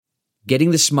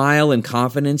Getting the smile and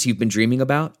confidence you've been dreaming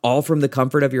about, all from the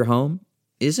comfort of your home,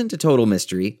 isn't a total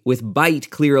mystery with Byte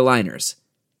clear aligners.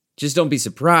 Just don't be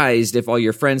surprised if all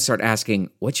your friends start asking,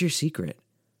 "What's your secret?"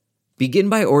 Begin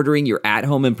by ordering your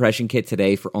at-home impression kit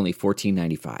today for only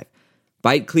 $14.95.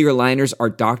 Byte clear aligners are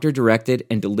doctor-directed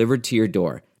and delivered to your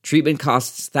door. Treatment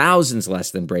costs thousands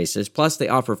less than braces, plus they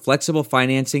offer flexible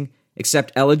financing,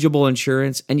 accept eligible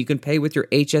insurance, and you can pay with your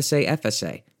HSA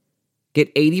FSA. Get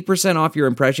 80% off your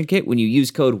impression kit when you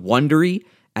use code WONDERY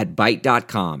at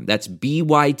Byte.com. That's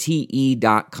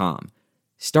BYTE.com.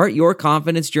 Start your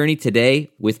confidence journey today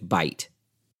with Byte.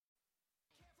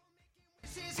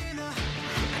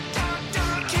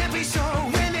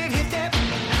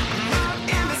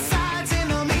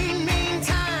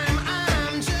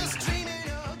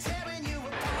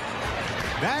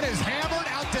 That is hammered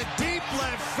out to deep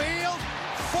left field.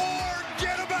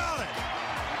 Forget about it.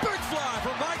 Big fly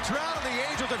from Mike Trout, and the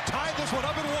Angels have tied this one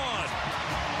up at 1.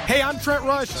 Hey, I'm Trent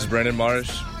Rush. This is Brandon Marsh,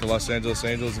 the Los Angeles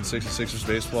Angels and 66ers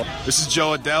baseball. This is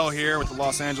Joe Adele here with the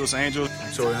Los Angeles Angels.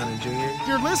 Torrey Hunter Jr.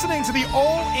 You're listening to the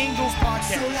All Angels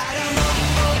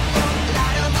podcast.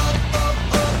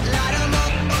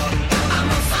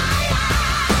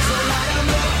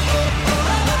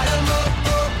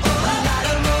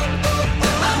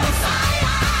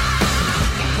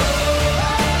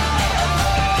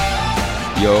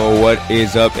 Yo, what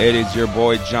is up? It is your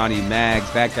boy Johnny Mags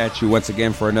back at you once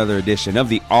again for another edition of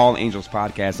the All Angels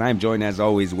podcast. I am joined as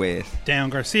always with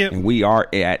Dan Garcia, and we are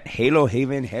at Halo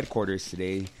Haven headquarters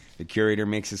today. The curator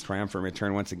makes his triumphant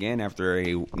return once again after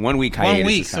a 1 week hiatus. 1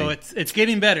 week, so it's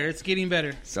getting better. It's getting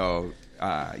better. So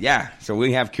so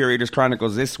we have Curators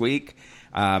Chronicles this week.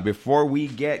 Before we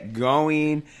get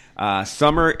going,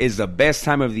 summer is the best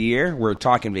time of the year. We're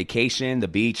talking vacation, the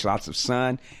beach, lots of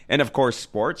sun, and of course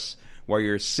sports. Where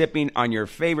you're sipping on your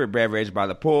favorite beverage by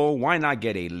the pool, why not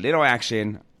get a little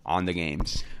action on the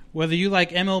games? Whether you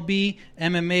like MLB,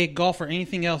 MMA, golf, or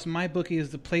anything else, MyBookie is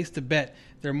the place to bet.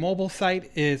 Their mobile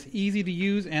site is easy to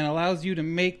use and allows you to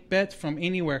make bets from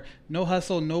anywhere. No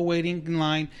hustle, no waiting in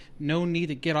line, no need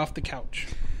to get off the couch.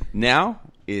 Now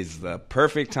is the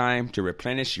perfect time to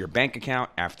replenish your bank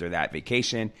account after that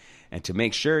vacation and to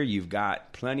make sure you've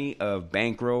got plenty of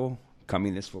bankroll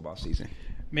coming this football season.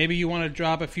 Maybe you want to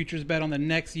drop a futures bet on the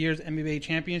next year's NBA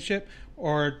championship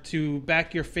or to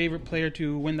back your favorite player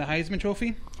to win the Heisman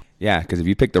Trophy. Yeah, because if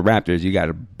you pick the Raptors, you got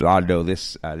a lot of dough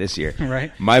this year.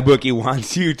 Right. MyBookie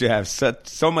wants you to have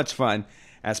so much fun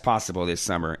as possible this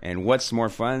summer. And what's more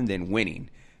fun than winning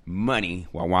money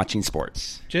while watching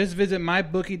sports? Just visit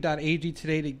mybookie.ag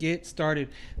today to get started.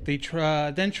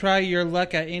 Then try your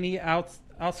luck at any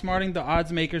outsmarting the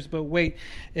odds makers. But wait,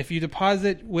 if you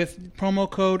deposit with promo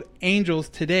code ANGELS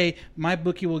today,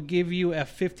 MyBookie will give you a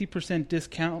 50%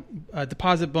 discount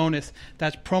deposit bonus.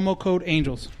 That's promo code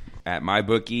ANGELS. At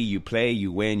MyBookie, you play,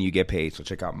 you win, you get paid. So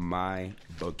check out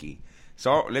MyBookie.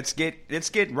 So let's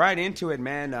get right into it,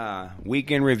 man.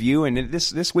 Weekend review, and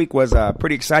this week was a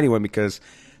pretty exciting one because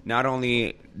not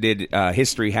only did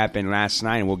history happen last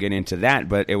night, and we'll get into that,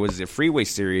 but it was the Freeway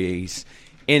Series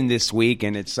in this week,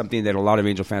 and it's something that a lot of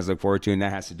Angel fans look forward to, and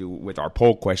that has to do with our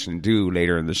poll question due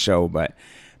later in the show. But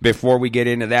before we get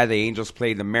into that, the Angels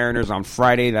played the Mariners on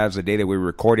Friday. That was the day that we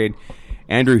recorded.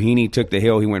 Andrew Heaney took the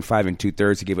hill. He went 5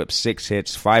 2/3. He gave up 6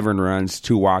 hits, 5 earned runs,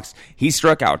 2 walks. He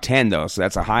struck out 10 though, so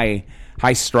that's a high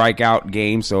strikeout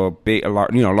game. So a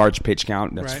large pitch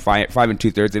count. That's right. 5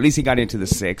 2/3. At least he got into the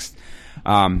 6th.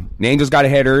 The Angels got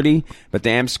ahead early, but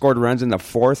the Amps scored runs in the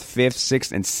 4th, 5th,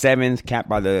 6th, and 7th, capped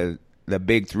by the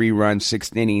big 3-run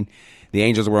 6th inning. The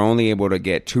Angels were only able to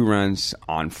get 2 runs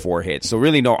on 4 hits. So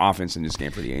really no offense in this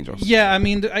game for the Angels. Yeah, I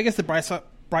mean, I guess the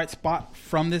bright spot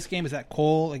from this game is that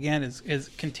Cole, again, is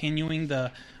continuing the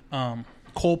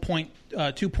Cole point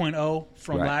 2.0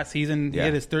 from last season. He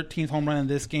hit his 13th home run in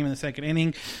this game in the 2nd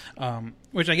inning,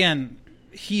 which, again,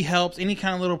 he helps. Any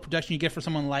kind of little production you get for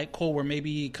someone like Cole where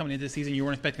maybe coming into this season you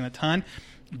weren't expecting a ton,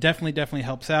 definitely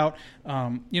helps out.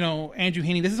 Andrew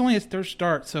Heaney, this is only his 3rd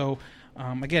start, so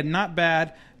again, not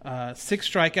bad. 6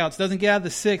 strikeouts, doesn't get out of the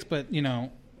 6, but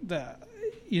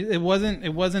it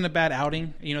wasn't a bad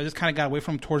outing. Just kind of got away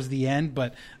from him towards the end,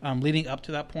 but leading up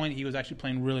to that point, he was actually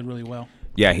playing really, really well.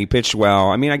 Yeah, he pitched well.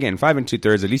 I mean, again, 5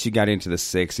 2/3. At least he got into the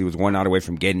 6th. He was 1 out away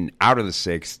from getting out of the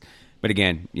 6th. But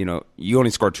again, you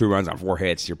only scored 2 runs on 4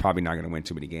 hits. You're probably not going to win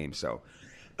too many games. So,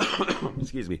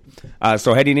 excuse me.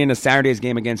 So heading into Saturday's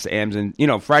game against the Ams, and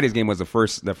Friday's game was the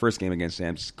first game against the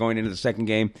Ams. Going into the second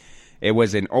game, it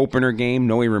was an opener game.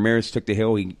 Noe Ramirez took the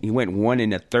hill. He went 1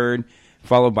 1/3,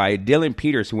 followed by Dylan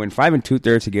Peters, who went 5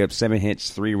 2/3 to give up 7 hits,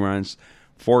 3 runs,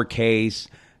 4 Ks.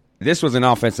 This was an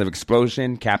offensive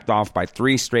explosion, capped off by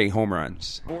 3 straight home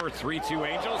runs. 4-3-2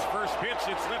 Angels. First pitch,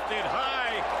 it's lifted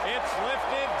high. It's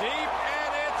lifted deep,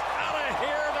 and it's out of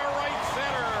here to right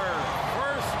center.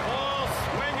 First ball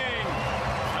swinging.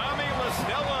 Tommy La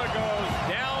Stella goes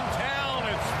downtown.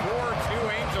 It's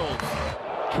 4-2 Angels.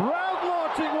 Trout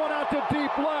launching one out to deep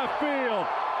left field.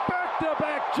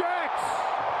 Back-to-back jacks.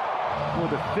 For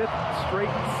the 5th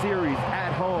straight series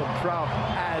at home, Trout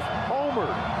has homered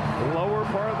the lower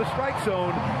part of the strike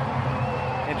zone,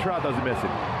 and Trout doesn't miss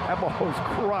it. That ball was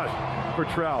crushed for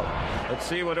Trout. Let's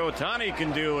see what Ohtani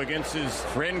can do against his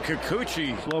friend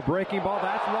Kikuchi. Slow breaking ball,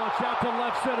 that's launched out to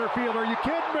left center field. Are you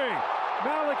kidding me?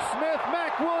 Malik Smith,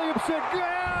 Mac Williamson,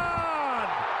 gone!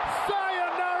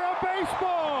 Sayonara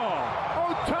baseball!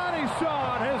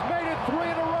 Ohtani-san has made it 3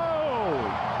 in a row.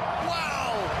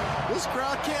 Wow! This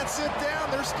crowd can't sit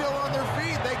down. They're still on their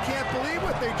feet. They can't believe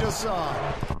what they just saw.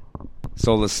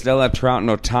 So La Stella, Trout, and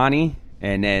Ohtani.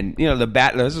 And then, the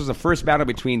battle. This was the first battle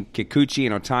between Kikuchi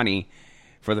and Ohtani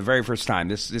for the very first time.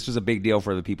 This was a big deal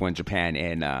for the people in Japan.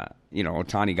 And,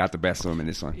 Ohtani got the best of him in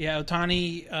this one. Yeah,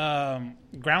 Ohtani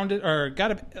grounded or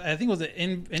got I think it was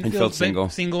an infield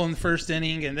single in the first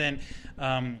inning. And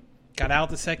then got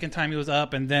out the second time he was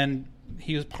up. And then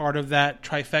he was part of that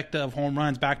trifecta of home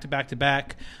runs back to back to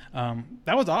back.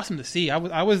 That was awesome to see.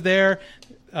 I was there.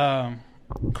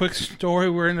 Quick story: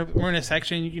 we're in a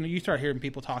section. You start hearing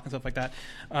people talk and stuff like that.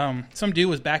 Some dude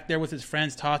was back there with his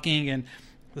friends talking, and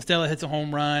La Stella hits a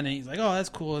home run, and he's like, "Oh, that's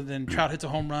cool." And then Trout hits a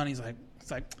home run. It's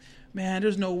like, man,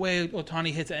 there's no way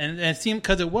Ohtani hits it. And it seemed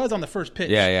because it was on the first pitch.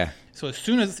 Yeah. So it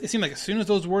seemed like as soon as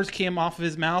those words came off of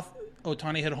his mouth,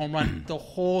 Ohtani hit a home run. The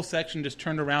whole section just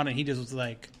turned around, and he just was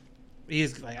like,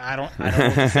 I don't know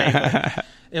what to say.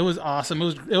 It was awesome.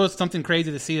 It was something crazy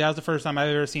to see. That was the first time I've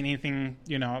ever seen anything.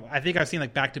 I think I've seen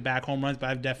like back-to-back home runs, but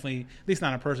I've definitely, at least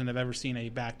not a person, I've ever seen a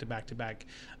back-to-back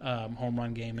home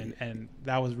run game, and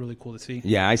that was really cool to see.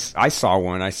 Yeah, I saw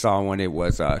one. It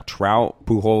was Trout,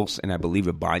 Pujols, and I believe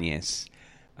Ibanez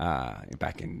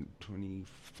back in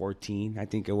 2014. I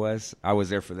think it was. I was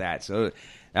there for that. So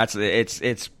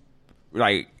it's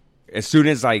like as soon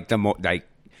as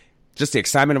just the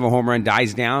excitement of a home run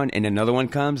dies down and another one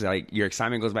comes, your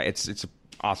excitement goes by. It's an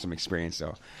awesome experience.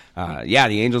 So, the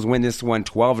Angels win this one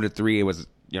 12-3. It was,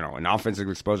 an offensive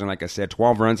explosion, like I said,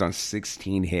 12 runs on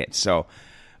 16 hits. So,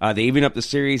 they even up the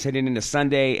series heading into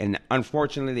Sunday, and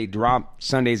unfortunately, they dropped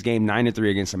Sunday's game 9-3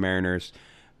 against the Mariners.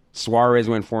 Suarez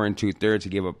went 4 2/3 to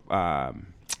give up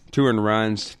 2 earned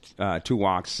runs, 2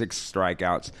 walks, 6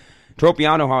 strikeouts.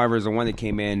 Tropiano, however, is the one that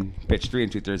came in, pitched 3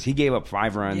 2/3. He gave up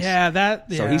 5 runs.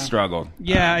 So he struggled.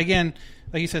 Yeah, again,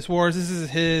 like you said, Suarez, this is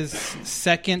his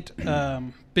second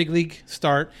big league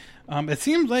start. It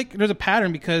seems like there's a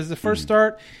pattern because the first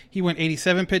start, he went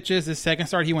 87 pitches. The second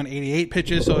start, he went 88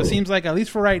 pitches. So it seems like, at least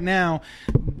for right now,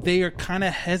 they are kind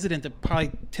of hesitant to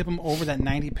probably tip him over that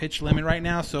 90-pitch limit right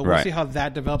now. So we'll see how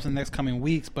that develops in the next coming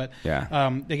weeks. But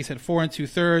like you said, 4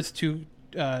 2/3,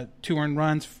 2 earned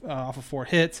runs off of 4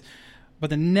 hits. But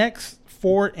the next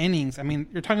 4 innings, I mean,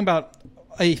 you're talking about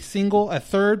a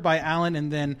third by Allen,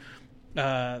 and then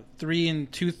 3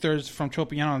 2/3 from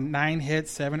Tropiano. 9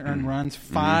 hits, 7 earned runs,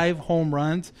 5 home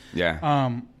runs.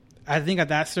 Yeah. I think at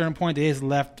that certain point, they just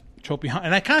left Tropiano,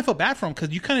 and I kind of felt bad for him because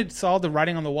you kind of saw the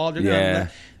writing on the wall.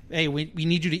 Hey, we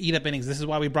need you to eat up innings. This is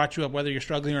why we brought you up, whether you're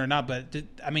struggling or not. But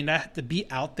to be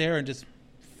out there and just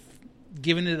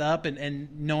giving it up and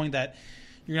knowing that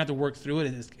you're gonna have to work through it,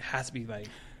 it has to be like.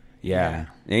 Yeah.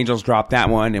 The Angels dropped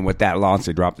that one, and with that loss,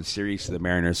 they dropped the series to the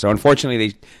Mariners. So,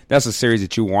 unfortunately, that's a series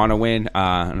that you want to win.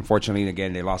 Unfortunately,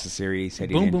 again, they lost the series.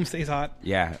 Boom stays hot.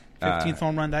 Yeah. 15th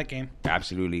home run that game.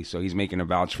 Absolutely. So, he's making a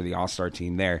vouch for the All-Star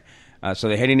team there. So,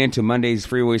 they're heading into Monday's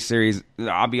Freeway Series.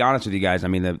 I'll be honest with you guys. I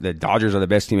mean, the Dodgers are the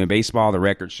best team in baseball. The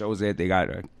record shows it. They got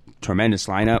a tremendous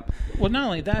lineup. Well, not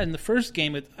only that, in the first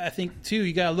game, I think too,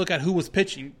 you got to look at who was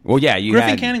pitching. Well, yeah,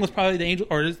 Griffin Canning was probably the Angel,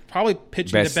 or is probably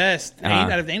pitching the best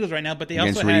out of the Angels right now. But they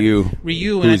also had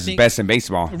Ryu, who's best in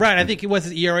baseball. Right, I think it was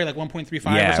his ERA like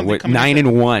 1.35. Yeah, or something. With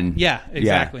 9-1. Yeah,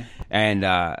 exactly. Yeah.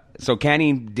 And so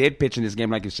Canning did pitch in this game,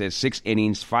 like you said, 6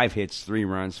 innings, 5 hits, 3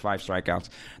 runs, 5 strikeouts.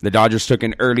 The Dodgers took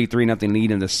an early 3-0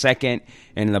 lead in the second,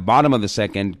 and in the bottom of the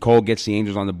second, Cole gets the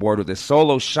Angels on the board with a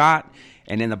solo shot.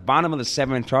 And in the bottom of the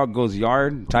 7th, Trout goes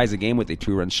yard, ties the game with a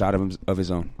 2-run shot of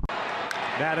his own.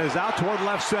 That is out toward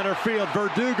left center field.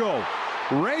 Verdugo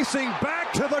racing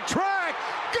back to the track.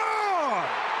 Gone!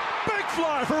 Big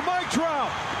fly for Mike Trout.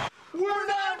 We're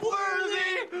not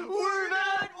worthy. We're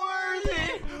not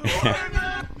worthy. We're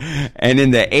not. And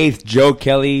in the 8th, Joe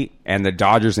Kelly and the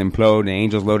Dodgers implode. The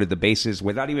Angels loaded the bases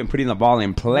without even putting the ball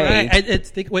in play.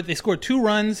 Right. They scored 2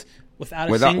 runs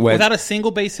without a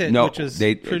single base hit, which is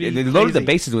pretty they loaded crazy. the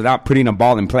bases without putting a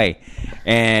ball in play.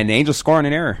 And the Angels score on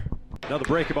an error. Another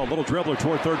breakable, little dribbler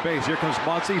toward third base. Here comes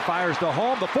Muncy, fires to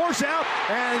home. The force out,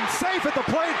 and safe at the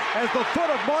plate as the foot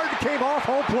of Martin came off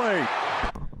home plate.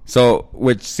 So,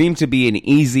 which seemed to be an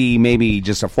easy, maybe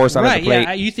just a force out of the plate.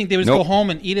 Yeah, you think they would just go home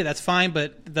and eat it, that's fine,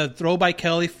 but the throw by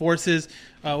Kelly forces,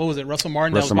 Russell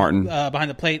Martin behind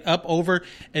the plate, up, over,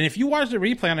 and if you watch the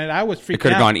replay on it, I was freaking out. It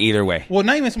could have gone either way. Well,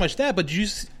 not even so much that, but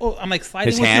I'm like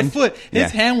sliding with your foot.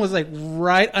 His hand was like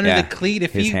right under the cleat.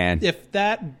 If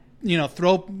that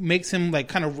throw makes him like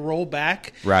kind of roll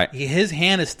back, right? His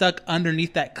hand is stuck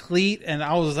underneath that cleat, and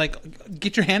I was like,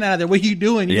 "Get your hand out of there! What are you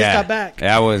doing? You just got back."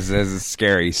 That was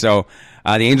scary. So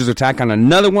the Angels attack on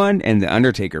another one, and the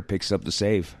Undertaker picks up the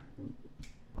save.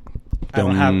 I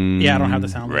don't have the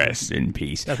sound. Rest in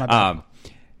peace. That's my bad.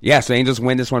 So Angels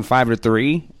win this one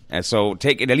 5-3. And so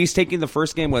taking the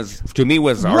first game was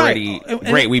already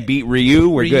great. We beat Ryu.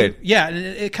 We're good. Yeah, and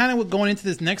it kind of going into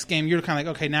this next game, you're kind of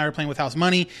like, okay, now we're playing with house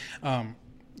money. Kind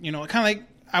of like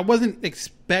I wasn't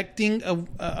expecting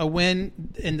a win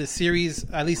in the series,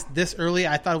 at least this early.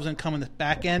 I thought it was going to come in the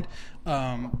back end.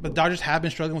 But Dodgers have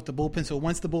been struggling with the bullpen, so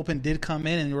once the bullpen did come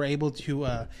in and we were able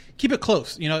to keep it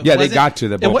close, they got to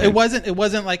the bullpen. It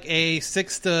wasn't like a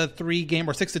 6-3 game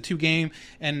or 6-2 game,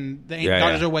 and the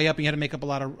Dodgers are way up, and you had to make up a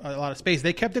lot of space.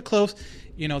 They kept it close.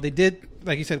 They did,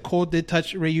 like you said, Cole did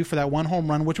touch Ryu for that one home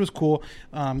run, which was cool.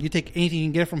 You take anything you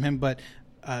can get from him, but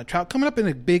Trout coming up in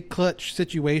a big clutch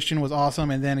situation was awesome,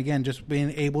 and then again, just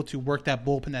being able to work that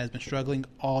bullpen that has been struggling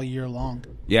all year long.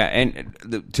 Yeah,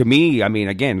 and to me, I mean,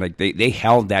 again, like they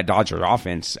held that Dodger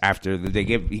offense after he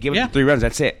gave it 3 runs.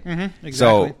 That's it. Mm-hmm, exactly.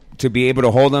 So to be able to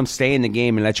hold them, stay in the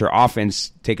game, and let your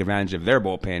offense take advantage of their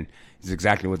bullpen is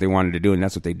exactly what they wanted to do, and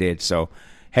that's what they did. So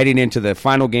heading into the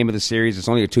final game of the series, it's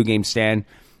only a 2-game stand.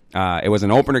 It was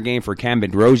an opener game for Cam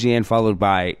Bedrosian, followed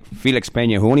by Felix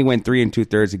Pena, who only went 3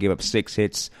 2/3 to give up 6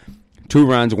 hits, 2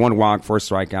 runs, 1 walk, 4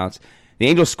 strikeouts. The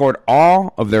Angels scored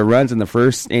all of their runs in the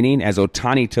first inning as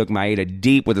Ohtani took Maeda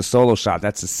deep with a solo shot.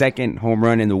 That's the second home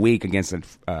run in the week against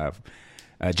a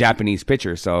Japanese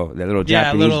pitcher. So that little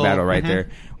Japanese battle right there,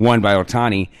 won by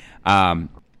Ohtani.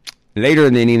 Later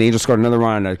in the inning, the Angels scored another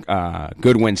run on a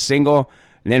Goodwin single.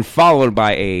 And then followed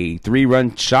by a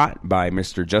 3-run shot by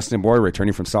Mr. Justin Boyd,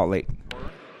 returning from Salt Lake.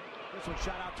 This one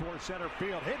shot out towards center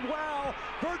field. Hit well.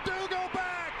 Verdugo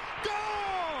back.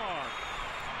 Gone.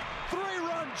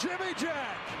 3-run Jimmy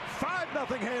Jack.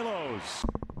 5-0 Halos.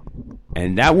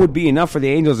 And that would be enough for the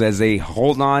Angels as they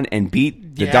hold on and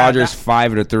beat the Dodgers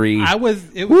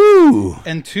 5-3. Woo!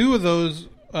 And 2 of those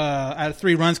out of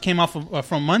 3 runs came off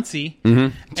from Muncy,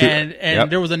 and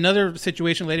there was another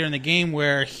situation later in the game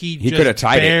where he just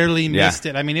barely missed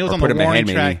it. I mean, it was on the warning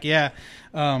track. Yeah.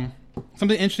 Something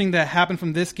interesting that happened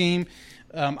from this game,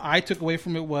 I took away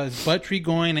from it was Buttrey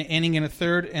going an inning in a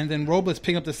third, and then Robles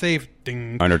picking up the save.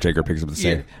 Ding. Undertaker picks up the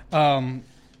save. And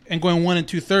going 1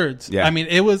 2/3. Yeah. I mean,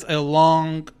 it was a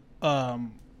long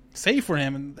save for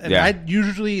him, and I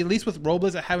usually, at least with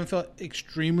Robles, I haven't felt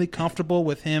extremely comfortable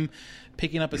with him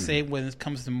picking up a save when it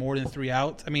comes to more than 3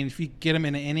 outs. I mean, if you get him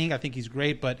in an inning, I think he's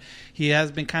great, but he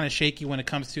has been kind of shaky when it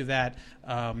comes to that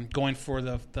going for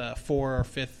the 4th or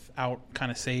 5th out kind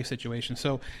of save situation.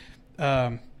 So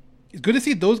it's good to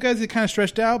see those guys get kind of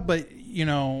stretched out, but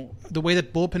the way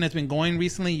that bullpen has been going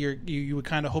recently, you would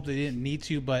kind of hope they didn't need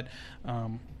to, but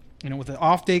with the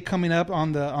off day coming up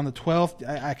on the 12th,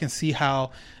 I can see how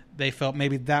they felt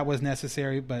maybe that was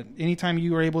necessary. But anytime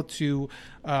you are able to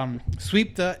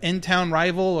sweep the in-town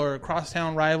rival or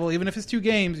cross-town rival, even if it's 2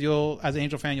 games, as an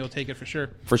Angel fan, you'll take it for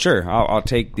sure. For sure. I'll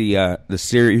take the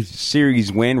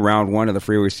series win. Round 1 of the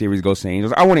Freeway Series goes to the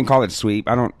Angels. I wouldn't call it a sweep.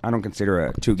 I don't consider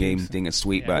a 2-game thing a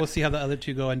sweep. But we'll see how the other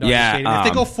 2 go in Dodger Stadium. If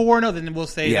they go 4-0, then we'll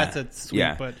say that's a sweep.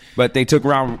 Yeah. But they took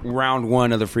round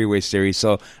 1 of the Freeway Series.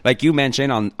 So, like you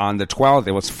mentioned, on the 12th,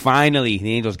 it was finally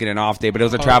the Angels get an off day, but it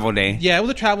was a travel day. Yeah, it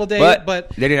was a travel day. But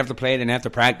they didn't have to play. They didn't have to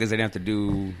practice. They didn't have to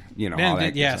do all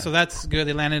that. Yeah, so that's good.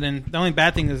 They landed in. The only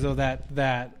bad thing is though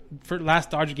that for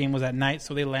last Dodger game was at night,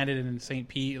 so they landed in St.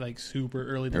 Pete like super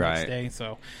early the next day.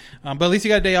 So, but at least you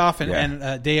got a day off and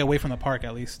a day away from the park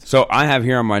at least. So I have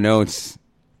here on my notes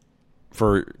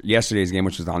for yesterday's game,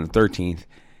 which was on the 13th.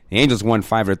 The Angels won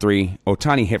 5-3.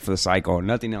 Ohtani hit for the cycle.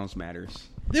 Nothing else matters.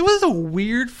 It was a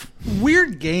weird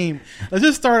game. Let's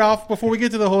just start off before we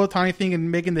get to the whole Ohtani thing and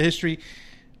making the history.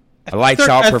 A lights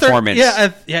out performance.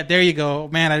 Yeah, there you go,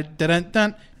 man.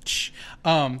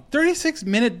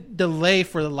 36-minute delay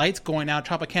for the lights going out,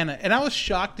 Tropicana, and I was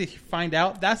shocked to find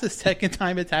out that's the second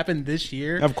time it's happened this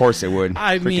year. Of course it would.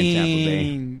 I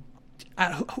mean,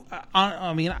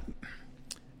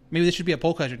 maybe this should be a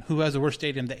poll question: who has the worst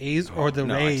stadium, the A's or the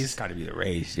Rays? It's got to be the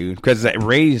Rays, dude. Because the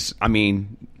Rays, I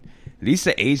mean, at least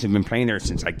the A's have been playing there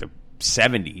since like the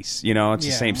 70s. You know, it's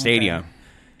the same stadium.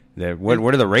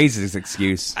 What are the Rays'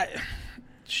 excuse?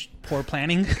 Poor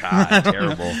planning. God,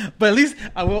 terrible. But at least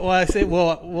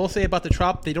we'll say about the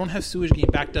Trop, they don't have sewage getting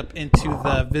backed up into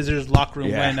the visitors' locker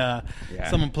room when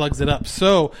someone plugs it up.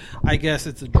 So I guess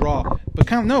it's a draw. But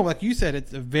like you said,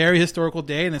 it's a very historical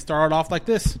day, and it started off like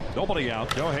this. Nobody out.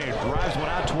 Shohei drives one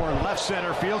out toward left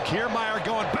center field. Kiermaier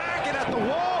going back and at the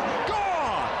wall.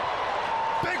 Gone.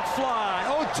 Big fly.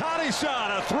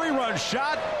 Ohtani-san, a 3-run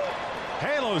shot.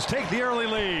 Halos take the early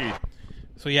lead.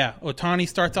 So Ohtani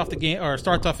starts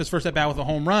off his first at bat with a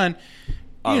home run.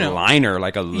 Liner,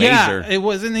 like a laser. Yeah, it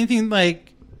wasn't anything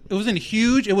like it wasn't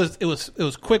huge. It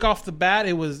was quick off the bat.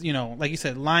 It was like you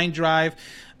said, line drive.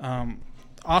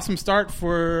 Awesome start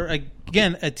for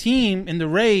again a team in the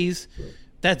Rays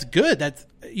that's good. That's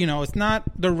it's not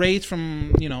the Rays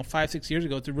from 5-6 years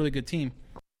ago. It's a really good team.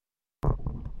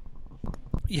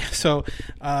 Yeah, so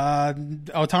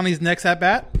Ohtani's next at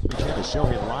bat.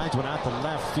 Shohei lines one out to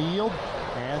left field,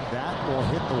 and that will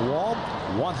hit the wall.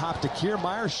 One hop to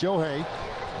Kiermaier. Shohei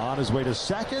on his way to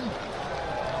second.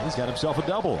 He's got himself a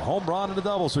double, home run and a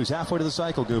double, so he's halfway to the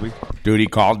cycle, Gooby. Dude, he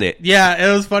called it. Yeah,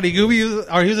 it was funny. Gooby, he was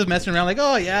just messing around like,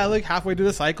 oh, yeah, look, halfway to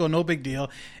the cycle, no big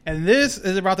deal. And this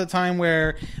is about the time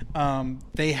where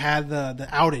they had the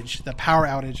outage, the power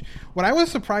outage. What I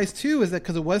was surprised, too, is that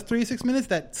because it was 36 minutes,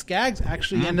 that Skaggs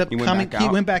actually ended up coming. He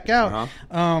went back out.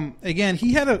 Again,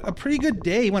 he had a pretty good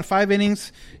day. He went 5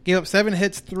 innings, gave up 7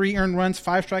 hits, 3 earned runs,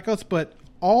 5 strikeouts, but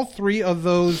all 3 of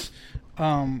those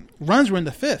runs were in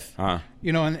the 5th.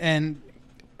 And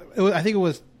it was, I think it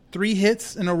was 3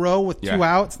 hits in a row with 2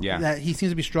 outs that he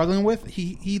seems to be struggling with.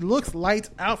 He looks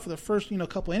lights out for the first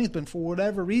couple innings, but for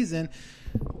whatever reason,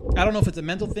 I don't know if it's a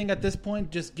mental thing at this point,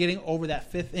 just getting over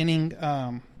that 5th inning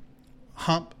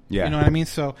hump. You know what I mean?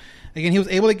 So again, he was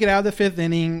able to get out of the 5th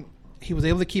inning. He was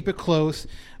able to keep it close,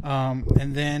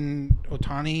 and then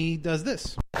Ohtani does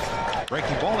this.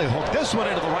 Breaking ball, he hooked this one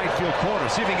into the right field corner.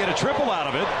 See if he can get a triple out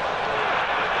of it.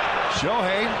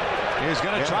 Shohei is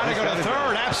going to try to go to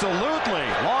third. Absolutely.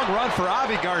 Long run for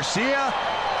Avi Garcia,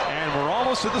 and we're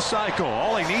almost to the cycle.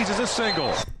 All he needs is a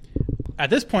single. At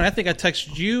this point, I think I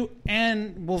texted you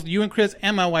and both you and Chris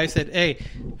and my wife said, hey,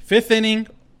 5th inning,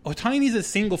 Ohtani needs a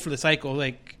single for the cycle.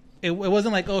 Like, it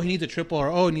wasn't like, oh, he needs a triple or,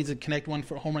 oh, he needs to connect one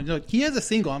for a home run. No, he has a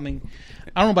single. I mean,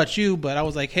 I don't know about you, but I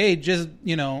was like, hey, just,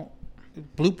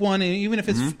 bloop one, and even if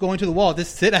it's going to the wall,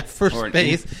 just sit at first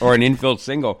base. Or an infield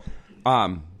single.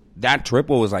 That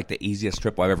triple was like the easiest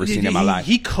triple I've ever seen in my life.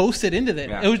 He coasted into that.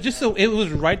 Yeah. It was just it was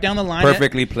right down the line.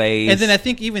 Perfectly placed. And then I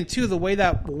think even, too, the way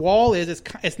that wall is,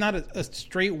 it's not a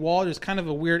straight wall. There's kind of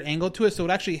a weird angle to it. So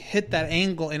it actually hit that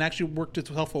angle and actually worked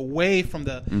itself away from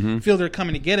the fielder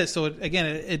coming to get it. So,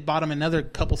 it bought him another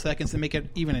couple seconds to make it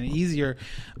even an easier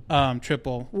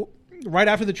triple. Right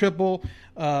after the triple,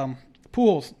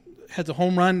 Pujols has a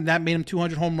home run. That made him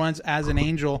 200 home runs as an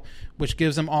Angel, which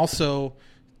gives him also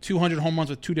 200 home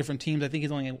runs with 2 different teams. I think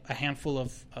he's only a handful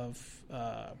of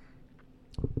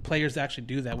players that actually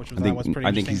do that, which was pretty interesting.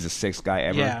 I think he's the 6th guy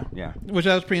ever. Yeah. Which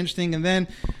was pretty interesting. And then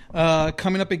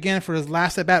coming up again for his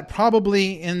last at bat,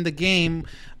 probably in the game,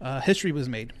 history was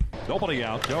made. Nobody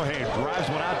out. Shohei drives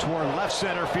one out toward left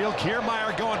center field.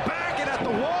 Kiermaier going back and at the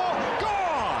wall.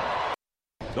 Gone.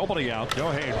 Nobody out.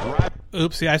 Shohei drives.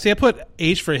 Oops. Yeah, I see. I put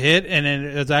H for hit, and then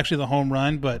it was actually the home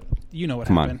run. But you know what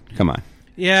happened. Come on.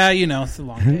 Yeah, it's a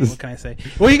long day. What can I say?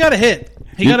 Well, he got a hit.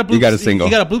 He got a bloop. He got a single.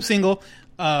 He got a bloop single.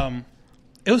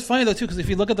 It was funny though too, because if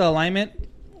you look at the alignment,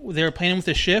 they were playing with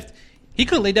the shift. He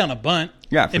could have laid down a bunt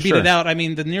and beat it out. I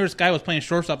mean, the nearest guy was playing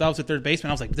shortstop. That was the third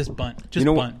baseman. I was like, this bunt, just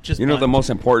bunt. The most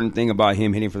important thing about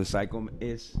him hitting for the cycle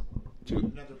is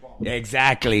another ball.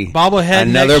 Exactly, bobblehead.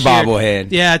 Another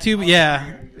bobblehead. Yeah,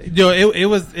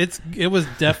 it was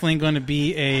definitely going to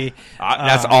be a.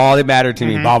 That's all that mattered to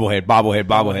me.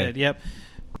 Bobblehead. Yep.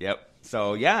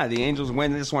 So the Angels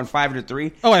win this one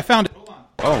 5-3. Oh, I found it.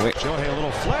 Oh wait. Shohei, a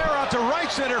little flare out to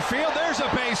right center field. There's a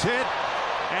base hit,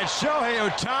 and Shohei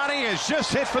Ohtani has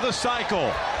just hit for the cycle.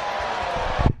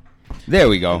 There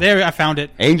we go. There, I found it.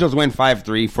 Angels win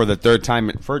 5-3 for the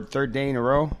third day in a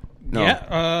row. No.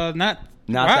 Yeah. Not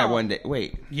that one day.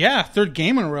 Wait. Yeah, 3rd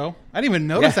game in a row. I didn't even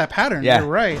notice that pattern. Yeah. You're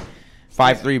right.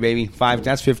 5-3, baby.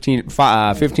 That's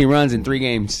 15 runs in 3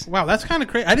 games. Wow, that's kind of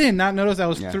crazy. I did not notice that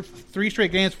was 3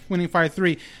 straight games winning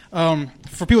 5-3.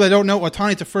 For people that don't know,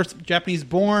 Ohtani's the first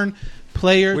Japanese-born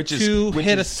player to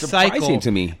hit a cycle. Surprising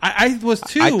to me. I was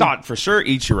too. I thought for sure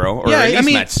Ichiro or at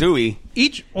least Matsui.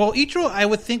 Ichiro I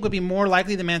would think would be more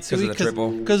likely than Matsui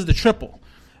because of the triple.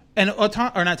 And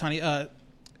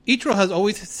Ichiro has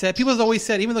always said, people have always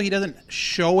said, even though he doesn't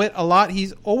show it a lot, people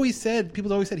have always said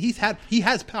he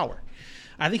has power.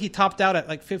 I think he topped out at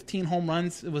like 15 home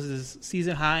runs. It was his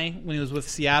season high when he was with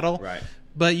Seattle. Right.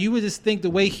 But you would just think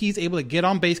the way he's able to get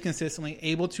on base consistently,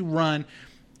 able to run,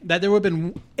 that there would have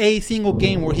been a single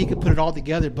game where he could put it all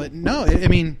together. But no, I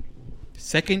mean,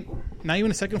 not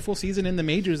even a second full season in the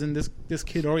majors, and this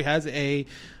kid already has a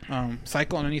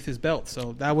cycle underneath his belt.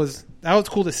 So that was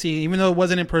cool to see, even though it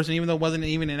wasn't in person, even though it wasn't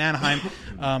even in Anaheim.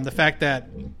 The fact that,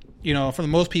 you know, for the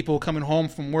most people coming home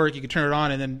from work, you could turn it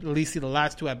on and then at least see the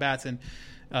last two at bats and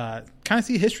kind of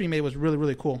see history made was really,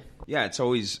 really cool. Yeah, it's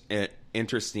always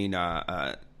interesting.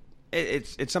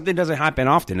 It's something that doesn't happen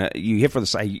often. You hit for the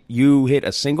side. You hit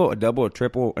a single, a double, a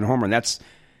triple, and a home run. That's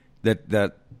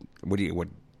the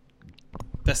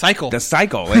cycle. The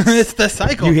cycle. It's the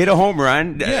cycle. You hit a home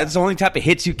run. Yeah. That's the only type of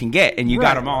hits you can get, and you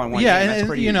got them all in one game. That's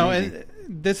pretty you know, easy. And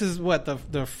this is what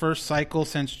the first cycle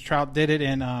since Trout did it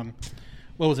in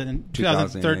what was it, in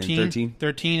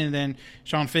 2013, and then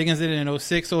Sean Figgins did it in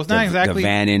 2006. So it's not exactly the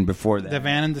Vannon before that. The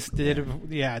Vannon did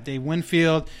it. Dave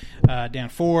Winfield, Dan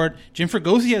Ford, Jim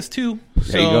Fregosi has two.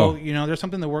 So you know, there's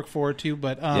something to work forward to.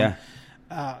 But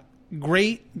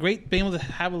great being able to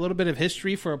have a little bit of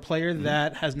history for a player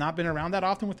that has not been around that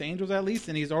often with the Angels, at least,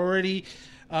 and he's already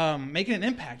making an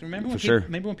impact. Remember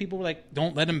when people were like,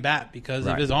 "Don't let him bat because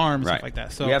of his arms," stuff like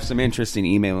that. So we have some interesting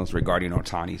emails regarding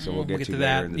Ohtani, so we'll get to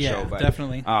that later in the show. But,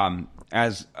 definitely.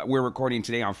 As we're recording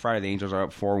today on Friday, the Angels are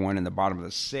up 4-1 in the bottom of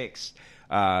the sixth.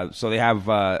 So they have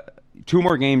 2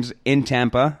 more games in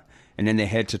Tampa, and then they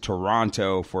head to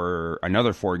Toronto for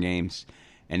another 4 games.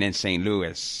 And then St.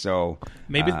 Louis. So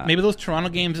maybe those Toronto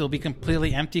games will be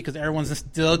completely empty because everyone's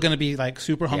still going to be like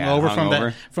super hungover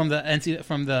from the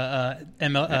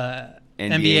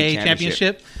NBA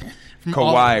championship.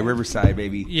 Kawhi, Riverside,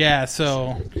 baby. Yeah.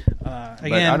 So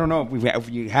again, I don't know if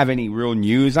you have any real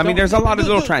news. I mean, there's a lot of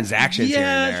little transactions. Here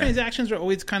and there. Transactions are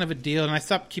always kind of a deal, and I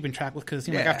stopped keeping track with because it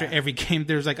seems like after every game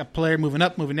there's like a player moving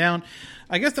up, moving down.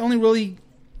 I guess the only really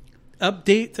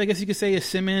updates, I guess you could say, is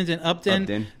Simmons and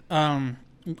Upton.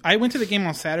 I went to the game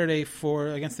on Saturday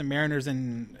against the Mariners,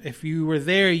 and if you were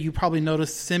there, you probably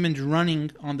noticed Simmons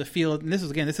running on the field. And this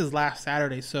is last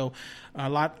Saturday, so a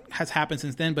lot has happened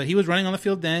since then. But he was running on the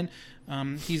field then.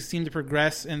 He's seemed to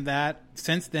progress in that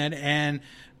since then. And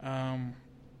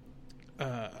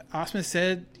Osman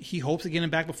said he hopes to get him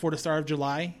back before the start of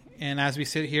July. And as we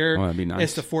sit here, that'd be nice.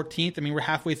 It's the 14th. I mean, we're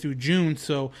halfway through June,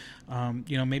 so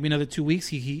maybe another 2 weeks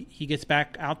he gets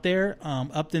back out there.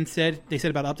 They said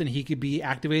about Upton he could be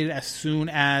activated as soon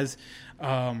as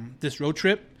this road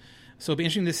trip. So it'll be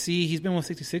interesting to see. He's been with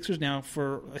 66ers now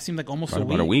for it seemed like almost a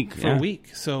week. A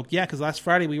week. So because last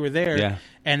Friday we were there,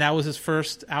 and that was his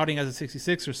first outing as a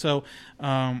 66er. So.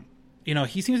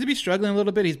 He seems to be struggling a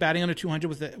little bit. He's batting under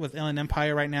 200 with Inland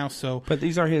Empire right now. So, but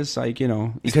these are his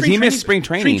because he missed spring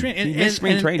training. He missed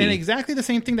spring training, and exactly the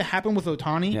same thing that happened with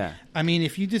Ohtani. Yeah. I mean,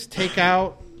 if you just take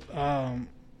out, the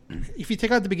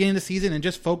beginning of the season and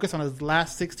just focus on his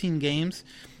last 16 games,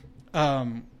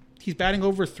 he's batting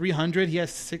over 300. He has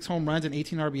 6 home runs and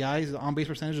 18 RBIs. His on-base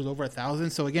percentage is over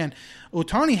 1,000. So again,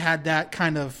 Ohtani had that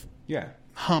kind of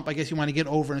hump, I guess you want to get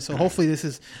over, and so hopefully this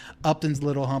is Upton's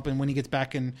little hump, and when he gets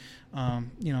back in,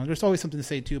 there's always something to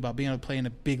say too about being able to play in a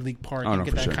big league park and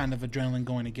get that kind of adrenaline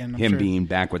going again. Being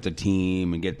back with the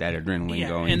team and get that adrenaline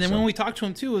going. And then when we talked to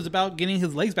him too, it was about getting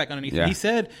his legs back underneath him. He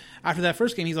said after that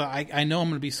first game, he's like, I know I'm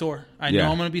going to be sore. I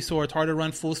know I'm going to be sore. It's hard to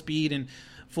run full speed and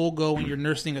full go when you're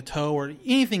nursing a toe or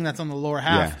anything that's on the lower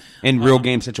half. In real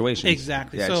game situations.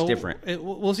 Exactly. Yeah, so it's different.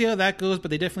 We'll see how that goes, but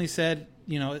they definitely said,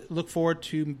 look forward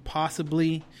to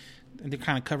possibly, and they're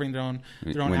kind of covering their own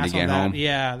ass on that.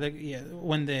 Home.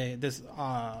 When this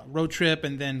road trip,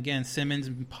 and then again Simmons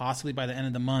possibly by the end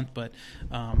of the month. But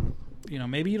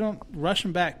maybe you don't rush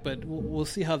him back, but we'll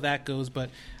see how that goes. But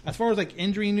as far as like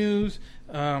injury news,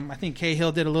 I think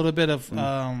Cahill did a little bit of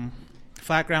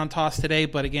flat ground toss today,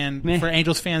 but again, for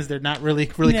Angels fans, they're not really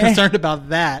concerned about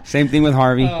that. Same thing with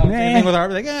Harvey.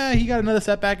 Like, he got another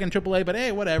setback in AAA, but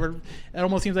hey, whatever. It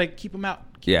almost seems like keep him out.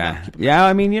 Keep him out.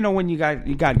 I mean, when you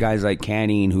got guys like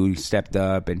Canning who stepped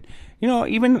up, and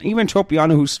even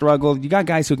Tropiano who struggled, you got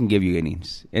guys who can give you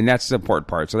innings, and that's the important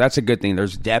part. So that's a good thing.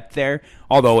 There's depth there,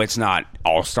 although it's not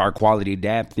all-star quality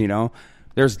depth.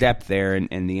 There's depth there,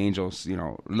 and the Angels,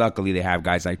 luckily they have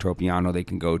guys like Tropiano they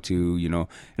can go to,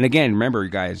 and again, remember,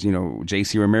 guys,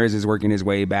 J.C. Ramirez is working his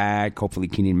way back, hopefully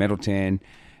Keenan Middleton,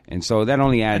 And so that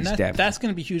only adds depth. That's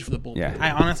going to be huge for the bullpen. Yeah.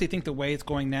 I honestly think the way it's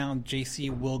going now,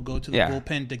 JC will go to the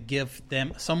bullpen to give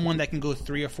them someone that can go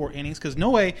 3 or 4 innings. Because no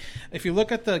way, if you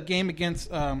look at the game against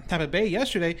Tampa Bay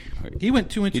yesterday, he went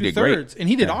 2 2/3, and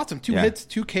he did awesome. 2 hits,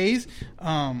 2 Ks.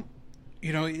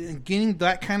 Getting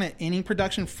that kind of inning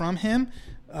production from him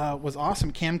was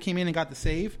awesome. Cam came in and got the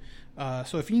save.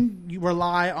 So if you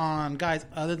rely on guys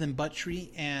other than Buttrey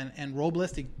and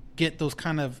Robles to get those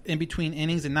kind of in-between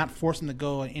innings and not force them to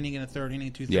go an inning and a third, inning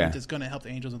and 2/3, it's going to help the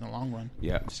Angels in the long run.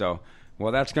 Yeah, so,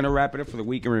 well, that's going to wrap it up for the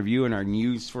week in review and our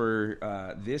news for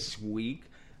this week.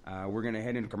 We're going to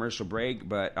head into commercial break,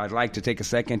 but I'd like to take a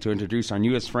second to introduce our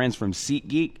newest friends from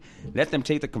SeatGeek. Let them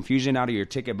take the confusion out of your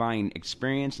ticket buying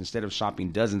experience. Instead of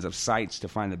shopping dozens of sites to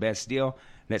find the best deal,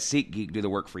 let SeatGeek do the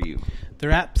work for you.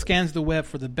 Their app scans the web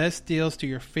for the best deals to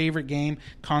your favorite game,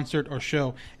 concert, or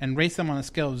show, and rates them on a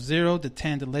scale of 0 to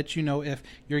 10 to let you know if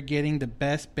you're getting the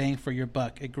best bang for your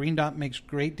buck. A green dot makes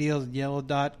great deals, a yellow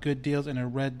dot good deals, and a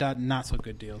red dot not so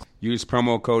good deals. Use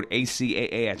promo code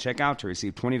ACAA at checkout to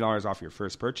receive $20 off your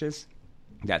first purchase.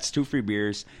 That's 2 free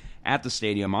beers at the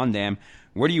stadium on them.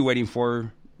 What are you waiting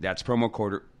for? That's promo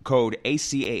code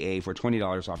ACAA for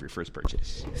 $20 off your first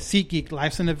purchase. SeatGeek,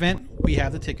 life's an event. We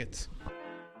have the tickets.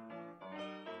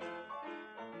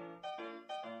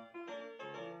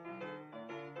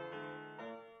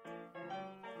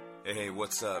 Hey,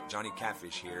 what's up? Johnny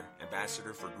Catfish here,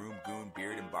 ambassador for Groom Goon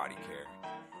Beard and Body Care.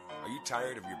 Are you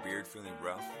tired of your beard feeling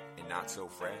rough and not so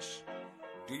fresh?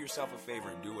 Do yourself a favor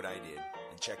and do what I did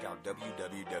and check out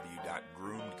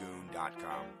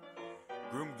www.groomgoon.com.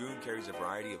 Groom Goon carries a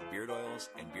variety of beard oils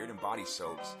and beard and body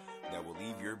soaps that will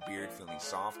leave your beard feeling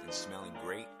soft and smelling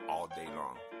great all day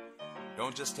long.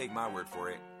 Don't just take my word for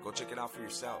it. Go check it out for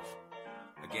yourself.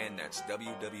 Again, that's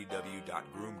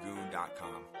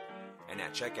www.groomgoon.com. And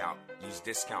at checkout, use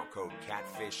discount code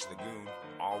CATFISHTHEGOON,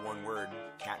 all one word,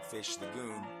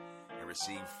 CATFISHTHEGOON, and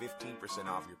receive 15%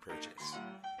 off your purchase.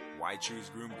 Why choose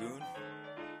Groom Goon?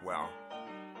 Well,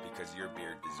 because your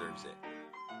beard deserves it.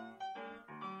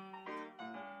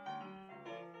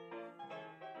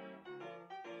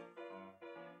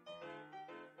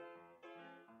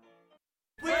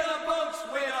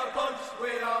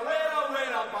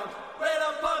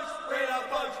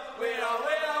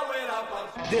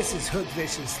 This is Hook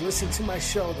Vicious. Listen to my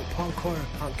show, The Punk Corner,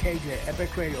 on KJ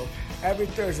Epic Radio, every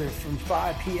Thursday from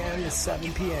 5 p.m. to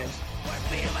 7 p.m.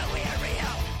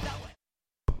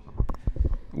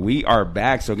 We are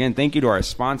back. So, again, thank you to our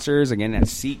sponsors. Again,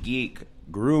 that's SeatGeek,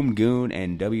 Groom Goon,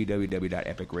 and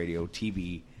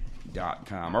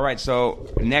www.epicradiotv.com. All right, so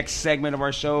next segment of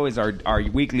our show is our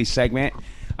weekly segment.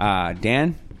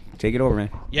 Dan, take it over, man.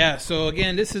 Yeah, so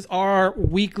again, this is our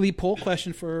weekly poll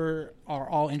question for our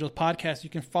All Angels podcast. You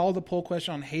can follow the poll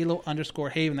question on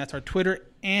Halo_Haven. That's our Twitter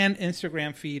and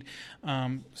Instagram feed.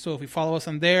 So if you follow us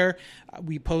on there,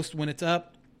 we post when it's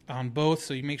up on both.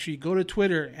 So you make sure you go to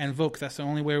Twitter and vote, 'cause that's the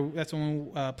only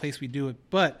place we do it.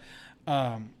 But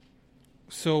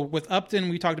so with Upton,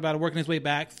 we talked about it working his way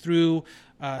back through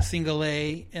Single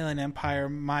A, Inland Empire.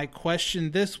 My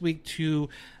question this week to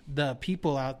the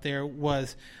people out there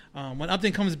was, when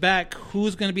Upton comes back,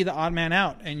 who's going to be the odd man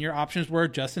out? And your options were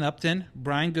Justin Upton,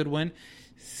 Brian Goodwin,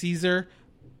 Cesar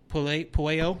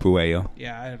Puello.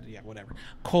 Yeah, whatever.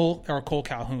 Cole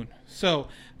Calhoun. So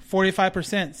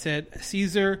 45% said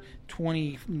Cesar,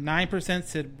 29%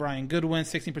 said Brian Goodwin,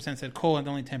 16% said Cole, and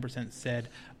only 10% said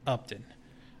Upton.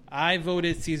 I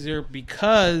voted Cesar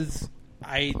because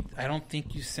I don't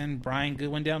think you send Brian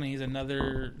Goodwin down, and he's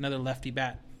another lefty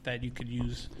bat that you could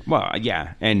use. Well,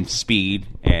 yeah, and speed,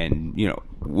 and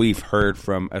we've heard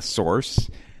from a source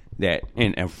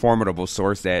and a formidable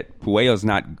source that Puello's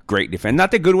not great defense. Not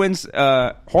that Goodwin's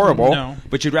horrible, no,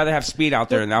 but you'd rather have speed out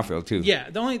there in the outfield too. Yeah,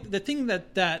 the thing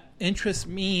that interests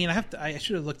me, and I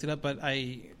should have looked it up, but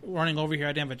running over here, I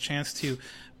didn't have a chance to.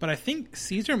 But I think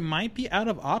Cesar might be out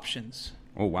of options.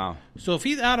 Oh, wow. So if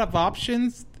he's out of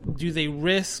options, do they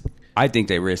risk? I think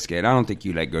they risk it. I don't think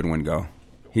you let Goodwin go.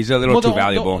 He's a little too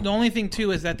valuable. The only thing,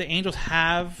 too, is that the Angels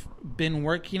have been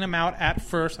working him out at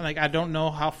first. And I don't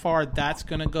know how far that's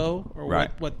going to go or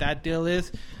what that deal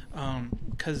is,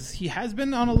 because he has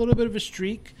been on a little bit of a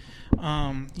streak.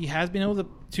 He has been able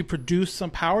to produce some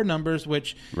power numbers,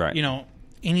 which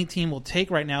any team will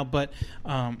take right now. But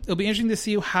it'll be interesting to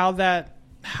see how that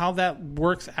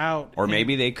works out. Or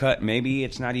maybe they cut. Maybe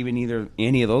it's not even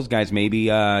any of those guys. Maybe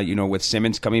with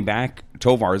Simmons coming back,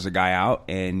 Tovar's a guy out,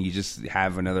 and you just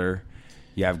have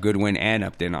you have Goodwin and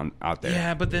Upton out there.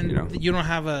 Yeah, but then you don't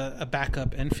have a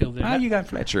backup infielder. You got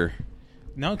Fletcher.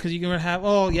 No, because you're going to have...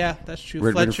 Oh, yeah, that's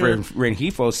true. Fletcher.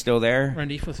 Rengifo's still there.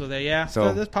 Rengifo's still there, yeah.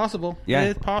 So that's possible. Yeah.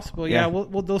 It is possible. Yeah,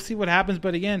 we'll see what happens.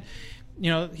 But again,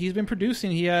 he's been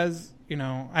producing. He has...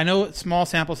 I know small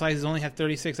sample sizes only have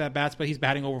 36 at bats, but he's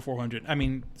batting over 400. I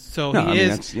mean, so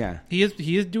he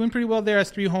is doing pretty well there.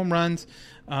 Has 3 home runs,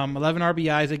 11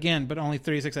 RBIs again, but only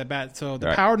 36 at bats. So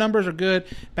the power numbers are good.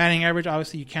 Batting average,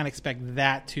 obviously, you can't expect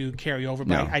that to carry over.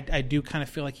 But I do kind of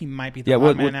feel like he might be the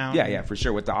hot man out. Yeah, for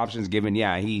sure. With the options given,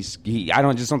 I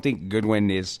don't think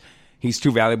Goodwin is. He's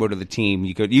too valuable to the team.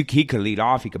 He could lead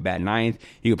off. He could bat 9th.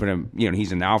 You could put him.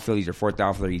 He's an outfield. He's your 4th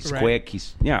outfielder. He's quick.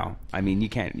 He's you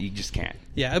just can't.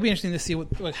 Yeah, it'll be interesting to see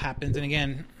what happens. And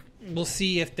again, we'll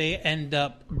see if they end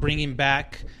up bringing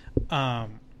back the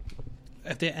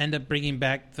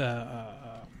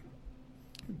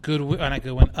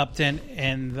Upton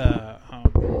and the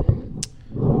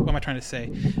what am I trying to say?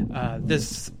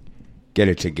 This. Get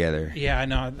it together. Yeah, I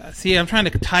know. See, I'm trying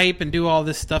to type and do all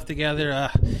this stuff together.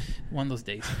 One of those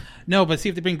days. No, but see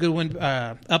if they bring Goodwin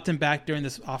Upton back during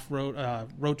this off-road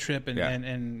road trip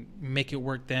and make it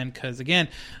work then. Because, again,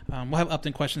 we'll have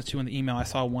Upton questions, too, in the email. I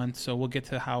saw one, so we'll get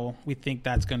to how we think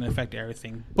that's going to affect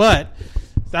everything. But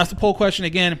that's the poll question.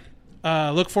 Again,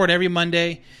 look forward every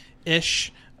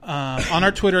Monday-ish on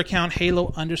our Twitter account,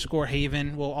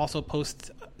 Halo_Haven. We'll also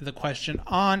post the question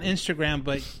on Instagram,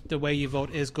 but the way you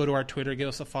vote is go to our Twitter, give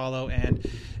us a follow, and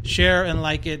share and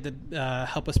like it to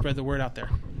help us spread the word out there.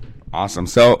 Awesome.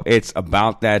 So it's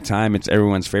about that time. It's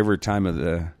everyone's favorite segment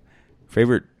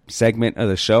of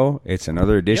the show. It's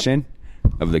another edition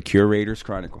of the Curators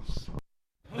Chronicles.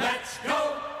 Let's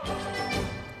go.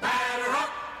 Batter up.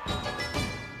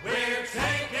 We're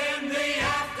taking the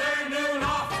afternoon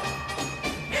off.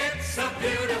 It's a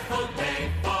beautiful day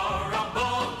for a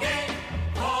ball game.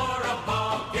 For a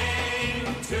ball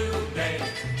game today.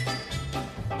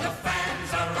 The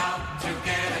fans are out to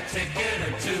get a ticket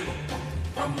or two.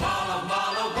 From Walla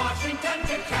Walla, Washington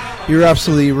to California. You're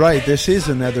absolutely right. This is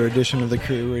another edition of the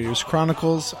Curators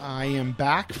Chronicles. I am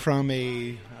back from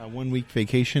a 1-week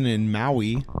vacation in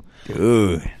Maui.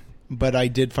 Good. But I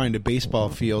did find a baseball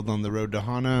field on the road to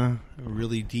Hana,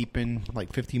 really deep in,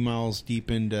 like 50 miles deep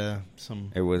into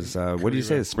some... It was, what did you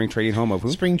say, the spring training home of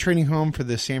who? Spring training home for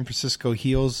the San Francisco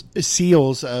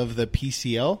Seals of the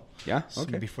PCL. Yeah,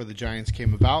 okay. Before the Giants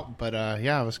came about. But,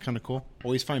 it was kind of cool.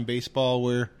 Always find baseball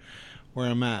where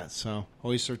I'm at, so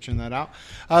always searching that out.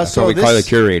 That's what we call the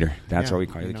curator. That's what we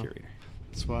call the curator.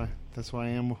 That's why I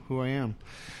am who I am.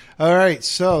 All right,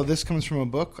 so this comes from a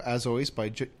book, as always,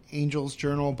 by Angels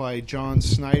Journal by John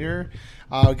Snyder.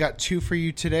 I got 2 for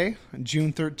you today,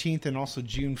 June 13th and also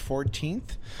June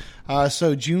 14th.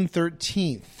 So June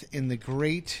 13th, in the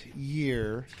great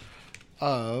year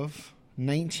of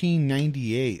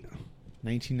 1998.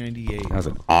 1998. That was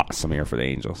an awesome year for the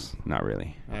Angels. Not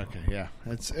really. Okay, yeah.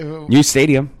 New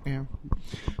stadium. Yeah.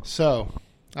 So,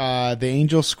 the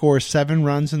Angels score 7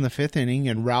 runs in the 5th inning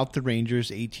and rout the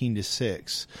Rangers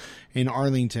 18-6. In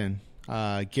Arlington,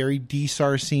 Gary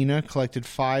DiSarcina collected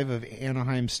 5 of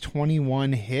Anaheim's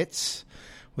 21 hits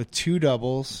with 2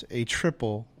 doubles, a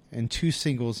triple, and 2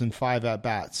 singles in 5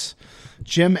 at-bats.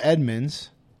 Jim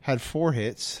Edmonds had 4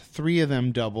 hits, 3 of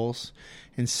them doubles,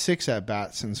 and 6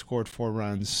 at-bats and scored 4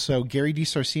 runs. So Gary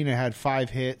DiSarcina had 5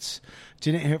 hits.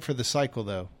 Didn't hit for the cycle,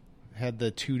 though. Had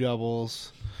the 2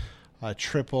 doubles, a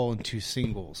triple, and 2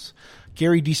 singles.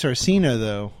 Gary DiSarcina,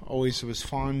 though, always was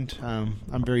fond.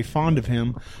 I'm very fond of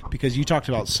him because you talked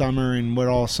about summer and what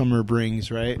all summer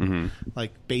brings, right? Mm-hmm.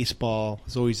 Like baseball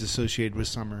is always associated with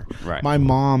summer. Right. My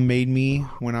mom made me,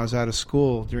 when I was out of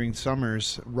school during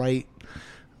summers, write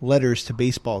letters to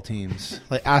baseball teams,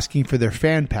 like asking for their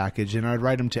fan package, and I'd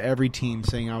write them to every team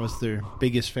saying I was their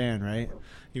biggest fan, right?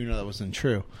 Even though that wasn't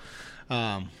true.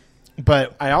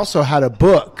 But I also had a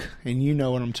book, and you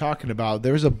know what I'm talking about.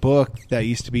 There was a book that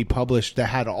used to be published that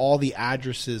had all the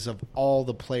addresses of all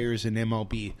the players in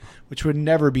MLB, which would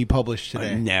never be published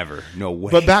today. Never. No way.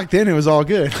 But back then, it was all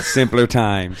good. Simpler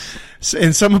times.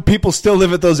 And some people still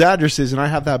live at those addresses, and I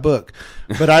have that book.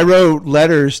 But I wrote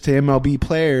letters to MLB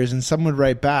players, and some would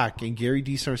write back, and Gary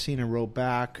DiSarcina wrote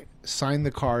back, signed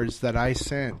the cards that I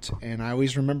sent, and I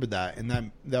always remembered that. And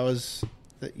that was...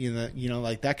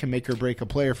 like that can make or break a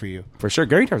player for you. For sure.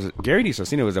 Gary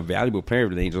DiSarcina was a valuable player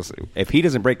for the Angels. If he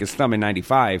doesn't break his thumb in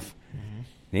 95,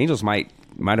 the Angels might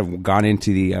have gone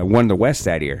into the won the West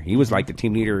that year. He was like the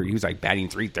team leader. He was like batting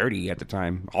 .330 at the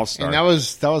time, all-star. And that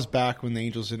was back when the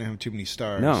Angels didn't have too many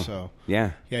stars. No. So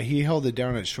yeah, he held it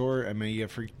down at short. I mean,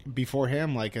 before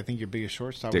him, like I think your biggest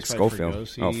shortstop Dick was Schofield.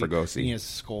 Fregosi. He has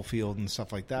Schofield and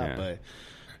stuff like that. Yeah. But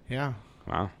yeah,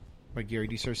 wow. Like Gary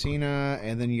DiSarcina,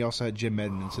 and then you also had Jim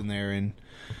Edmonds in there, and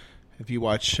If you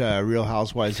watch Real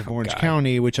Housewives of Orange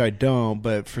County, which I don't,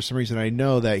 but for some reason I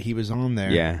know that he was on there.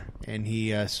 Yeah. And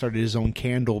he started his own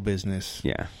candle business.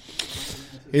 Yeah.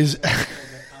 Is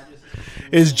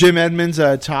Jim Edmonds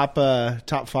top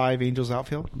 5 Angels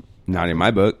outfield? Not in my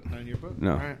book. Not in your book?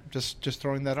 No. All right. Just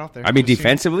throwing that out there. I mean, Just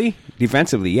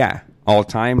defensively, yeah. All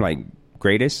time, like,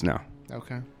 greatest? No.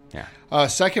 Okay. Yeah.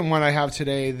 Second one I have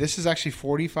today, this is actually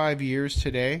 45 years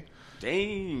today.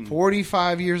 Dang.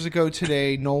 45 years ago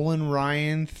today, Nolan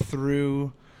Ryan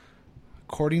threw,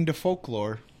 according to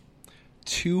folklore,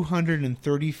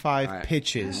 235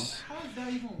 pitches.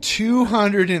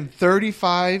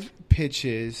 235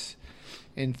 pitches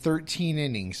in 13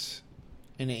 innings.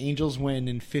 And the Angels win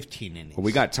in 15 innings. Well,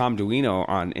 we got Tom Duino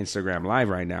on Instagram Live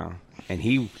right now. And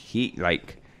he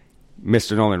like,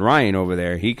 Mr. Nolan Ryan over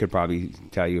there, he could probably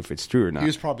tell you if it's true or not. He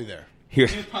was probably there. He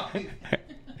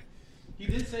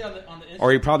did say on the Instagram,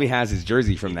 or he probably has his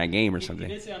jersey from that game or something.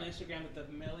 He did say on Instagram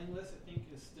that the mailing list, I think,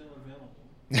 is still available.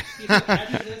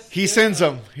 He sends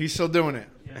them. He's still doing it.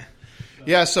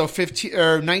 Yeah, so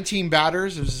 19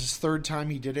 batters. It was his third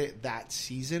time he did it that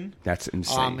season. That's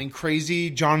insane. And crazy.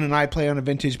 John and I play on a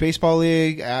vintage baseball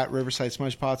league at Riverside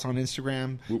Smudge Pots on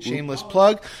Instagram. Shameless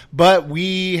plug. But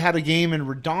we had a game in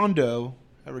Redondo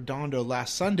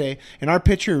last Sunday, and our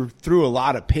pitcher threw a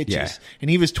lot of pitches. Yeah. And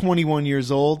he was 21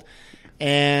 years old,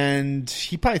 and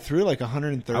he probably threw like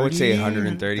 130. I would say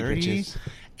 130 pitches.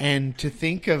 And to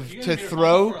think of to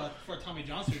throw for Tommy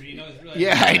Johnson, you know, it's really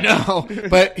yeah, I know.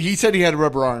 But he said he had a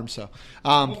rubber arm, so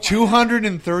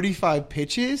 235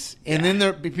 pitches, and then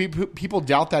there people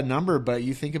doubt that number. But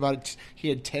you think about it, he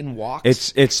had 10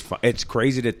 walks. It's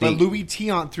crazy to think. But Louis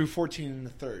Tiant threw 14 in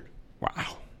the third.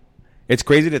 Wow, it's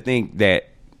crazy to think that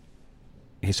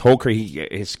his whole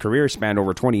career spanned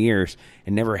over 20 years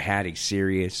and never had a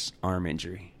serious arm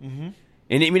injury. Mm-hmm.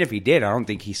 And even if he did, I don't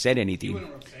think he said anything.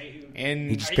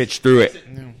 And he just pitched through it.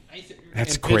 No.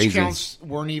 That's and crazy. Pitch counts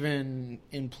weren't even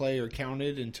in play or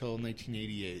counted until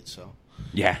 1988. So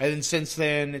yeah, and then since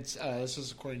then, it's this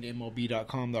is according to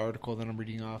MLB.com, the article that I'm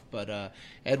reading off. But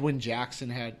Edwin Jackson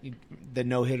had the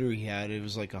no hitter he had. It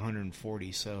was like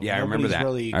 140. So yeah, I remember that.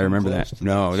 Really I remember that.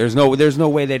 No, there's no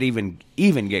way they'd even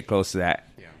get close to that.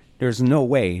 Yeah, there's no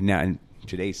way now in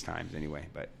today's times anyway.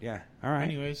 But yeah, all right.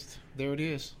 Anyways, there it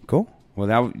is. Cool. Well,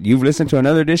 now you've listened to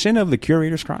another edition of the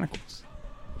Curators Chronicles.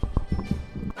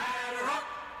 Batter up.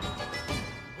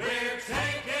 We're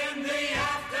taking the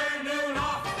afternoon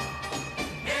off.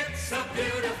 It's a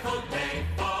beautiful day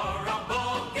for a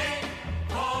ball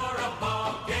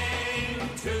game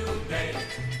today.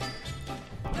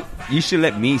 You should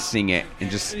let me sing it and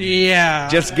just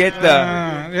get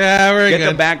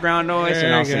the background noise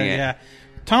and I'll sing it. Yeah.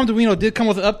 Tom Duino did come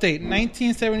with an update.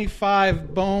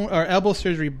 1975 elbow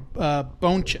surgery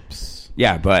bone chips.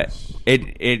 Yeah, but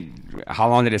it how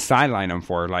long did it sideline him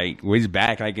for? Like, he's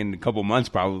back like in a couple months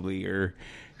probably, or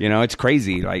it's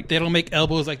crazy. Like they don't make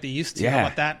elbows like they used to. Yeah. How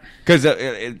about that? Because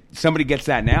somebody gets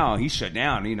that now, he's shut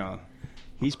down.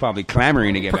 He's probably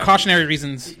clamoring to get precautionary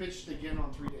reasons. He pitched again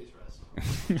on 3 days rest.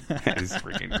 That is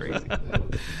freaking crazy.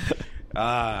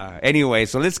 Anyway,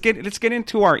 so let's get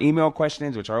into our email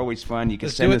questions, which are always fun. You can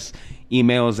send us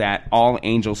emails at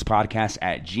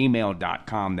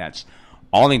allangelspodcast@gmail.com. That's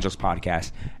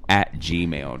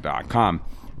allangelspodcast@gmail.com.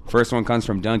 First one comes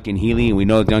from Duncan Healy, and we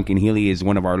know Duncan Healy is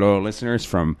one of our loyal listeners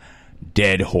from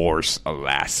Dead Horse,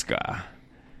 Alaska.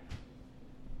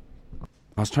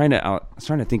 I was trying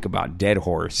to think about Dead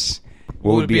Horse.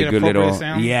 What would be a good little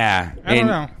sound? Yeah. I don't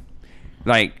know.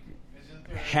 Like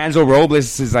Hansel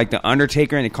Robles is like the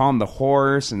Undertaker, and they call him the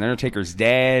Horse, and the Undertaker's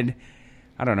dead.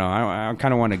 I don't know. I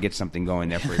kind of want to get something going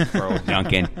there for old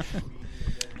Duncan.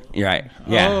 You're right.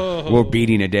 Yeah. Oh. We're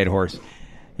beating a dead horse.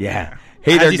 Yeah.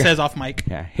 Hey As there, he says off mic.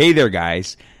 Yeah. Hey there,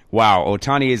 guys. Wow,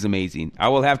 Ohtani is amazing. I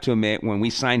will have to admit, when we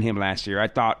signed him last year, I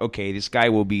thought, okay, this guy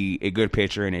will be a good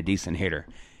pitcher and a decent hitter.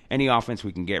 Any offense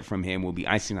we can get from him will be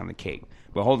icing on the cake.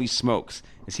 But holy smokes,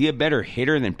 is he a better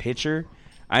hitter than pitcher?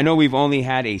 I know we've only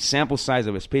had a sample size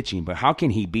of his pitching, but how can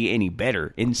he be any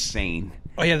better? Insane.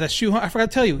 Oh, yeah, that's true. I forgot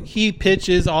to tell you. He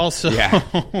pitches also. Yeah.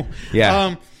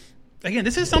 Yeah. Again,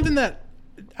 this is something that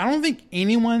I don't think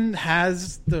anyone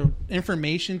has the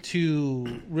information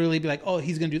to really be like, oh,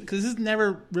 he's going to do it. Because this has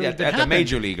never really been at the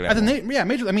major league level.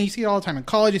 Major. I mean, you see it all the time in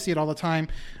college. You see it all the time.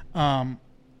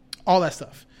 All that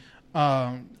stuff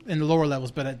in the lower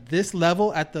levels. But at this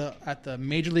level, at the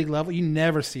major league level, you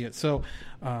never see it. So,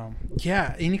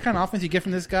 any kind of offense you get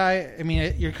from this guy, I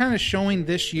mean, you're kind of showing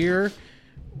this year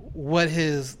what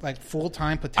his like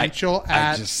full-time potential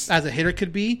as a hitter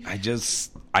could be.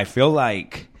 I feel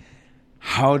like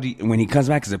when he comes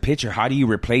back as a pitcher, how do you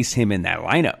replace him in that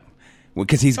lineup?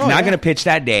 because he's not yeah. going to pitch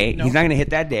that day. No. He's not going to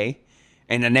hit that day,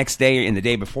 and the next day and the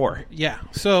day before. Yeah,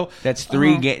 so that's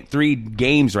three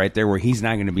games right there where he's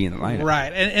not going to be in the lineup.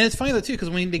 Right, and it's funny though too because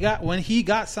when he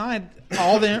got signed,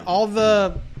 all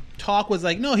the talk was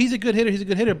like, no, he's a good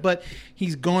hitter, but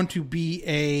he's going to be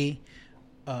a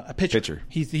pitcher.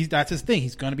 He's that's his thing.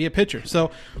 He's going to be a pitcher.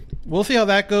 So we'll see how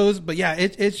that goes. But yeah,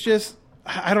 it's just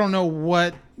I don't know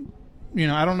what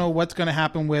I don't know what's going to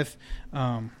happen with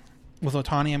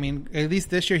Ohtani. I mean, at least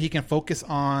this year he can focus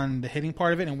on the hitting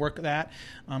part of it and work that.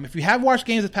 If you have watched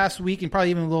games this past week and probably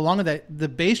even a little longer, that the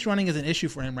base running is an issue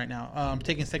for him right now.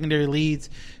 Taking secondary leads,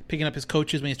 picking up his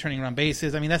coaches when he's turning around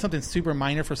bases. I mean, that's something super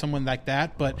minor for someone like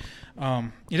that, but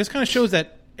it just kind of shows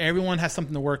that everyone has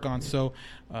something to work on. So,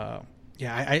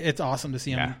 it's awesome to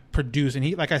see him produce. And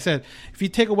he, like I said, if you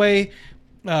take away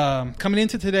coming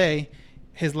into today,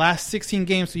 his last 16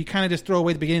 games, so you kind of just throw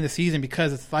away the beginning of the season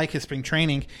because it's like his spring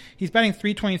training. He's batting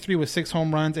 .323 with 6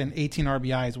 home runs and 18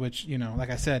 RBIs, which, like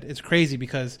I said, it's crazy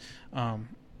because,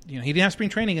 he didn't have spring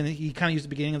training and he kind of used the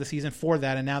beginning of the season for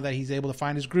that. And now that he's able to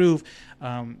find his groove,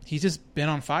 he's just been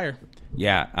on fire.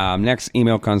 Yeah. Next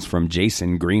email comes from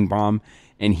Jason Greenbaum,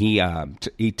 and he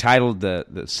titled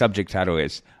the subject title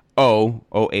is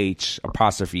OH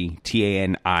apostrophe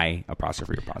TANI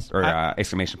apostrophe or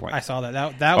exclamation point. I saw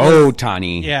that. That was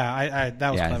Ohtani. Yeah,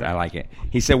 that was clever. I like it.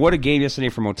 He said, "What a game yesterday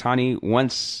from Ohtani.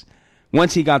 Once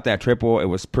he got that triple, it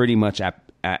was pretty much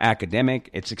academic.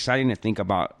 It's exciting to think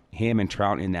about him and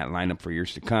Trout in that lineup for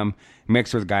years to come,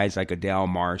 mixed with guys like Adele,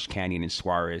 Marsh, Canyon, and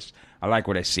Suarez. I like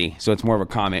what I see." So it's more of a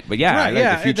comment, but I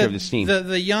like the future of this team.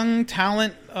 The young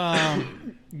talent.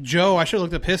 Joe, I should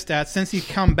have looked up his stats. Since he's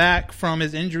come back from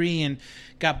his injury and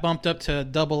got bumped up to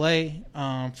AA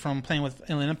from playing with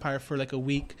Inland Empire for like a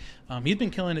week, he's been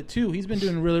killing it too. He's been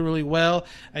doing really, really well.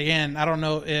 Again, I don't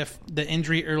know if the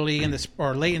injury late in the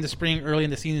spring, early in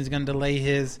the season is going to delay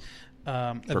his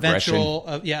eventual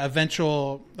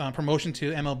promotion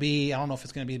to MLB. I don't know if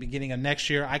it's going to be the beginning of next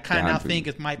year. I kind of now think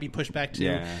it might be pushed back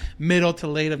to middle to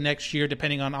late of next year,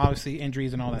 depending on obviously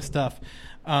injuries and all that stuff.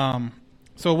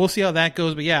 So we'll see how that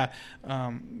goes. But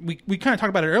we kind of talked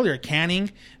about it earlier.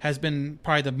 Canning has been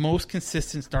probably the most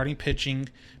consistent starting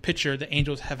pitcher the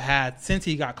Angels have had since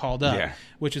he got called up,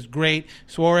 which is great.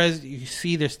 Suarez, you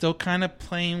see, they're still kind of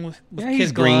playing with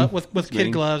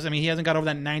kid gloves. I mean, he hasn't got over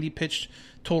that 90 pitch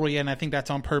total yet, and I think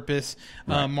that's on purpose.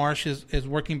 Right. Marsh is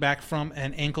working back from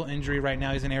an ankle injury right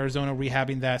now. He's in Arizona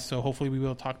rehabbing that, so hopefully we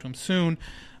will talk to him soon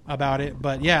about it.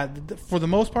 But for the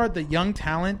most part, the young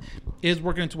talent is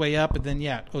working its way up. But then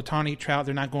Ohtani, Trout,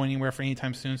 they're not going anywhere for any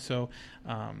time soon. So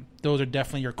those are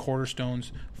definitely your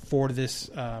cornerstones for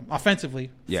this offensively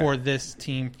for this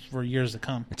team for years to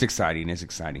come. It's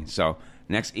exciting. So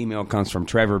next email comes from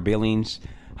Trevor Billings.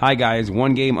 Hi guys,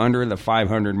 one game under the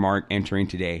 500 mark entering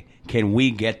today. Can we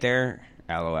get there?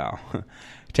 LOL.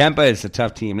 Tampa is a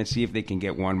tough team. Let's see if they can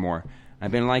get one more.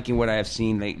 I've been liking what I have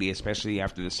seen lately, especially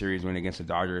after the series win against the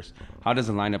Dodgers. How does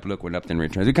the lineup look when Upton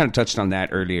returns? We kind of touched on that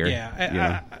earlier.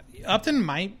 Yeah, Upton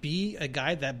might be a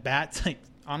guy that bats,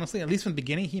 honestly, at least from the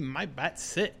beginning, he might bat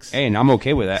 6. Hey, and I'm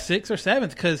okay with that. 6th or 7th,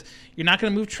 because you're not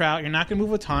going to move Trout. You're not going to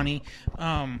move Ohtani.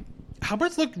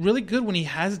 Albert's looked really good when he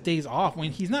has days off.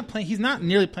 When he's not playing, he's not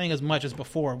nearly playing as much as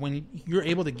before. When you're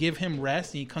able to give him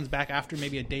rest and he comes back after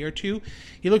maybe a day or two,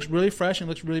 he looks really fresh and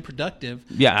looks really productive.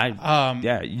 You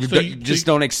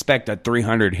don't expect a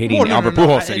 300 hitting Albert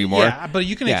Pujols anymore. Yeah, but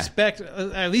you can expect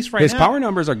at least right his now. His power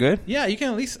numbers are good. Yeah, you can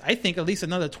at least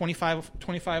another 25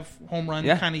 home run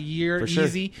kind of year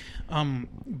easy. Sure.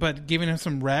 But giving him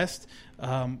some rest.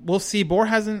 We'll see. Bohr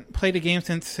hasn't played a game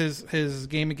since his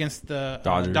game against the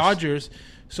Dodgers.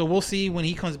 So we'll see when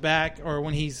he comes back or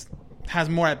when has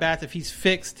more at bats if he's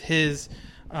fixed his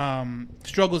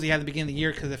struggles he had at the beginning of the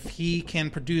year. Because if he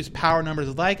can produce power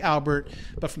numbers like Albert,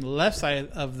 but from the left side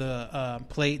of the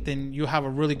plate, then you have a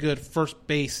really good first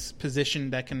base position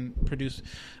that can produce.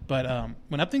 But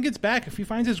when Upton gets back, if he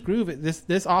finds his groove,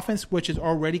 this offense, which is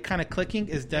already kind of clicking,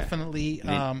 is definitely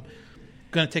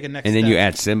going to take a next step. And then you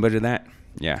add Simba to that?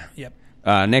 Yeah. Yep.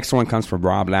 Next one comes from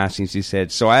Rob Lastings. He said,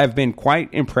 so I have been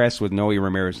quite impressed with Noe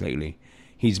Ramirez lately.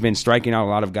 He's been striking out a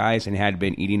lot of guys and had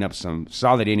been eating up some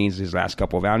solid innings his last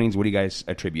couple of outings. What do you guys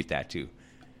attribute that to?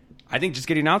 I think just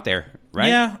getting out there, right?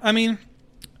 Yeah, I mean,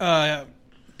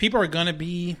 people are going to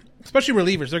be, especially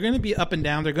relievers, they're going to be up and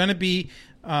down. They're going to be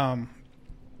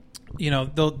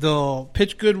they'll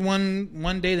pitch good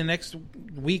one day, the next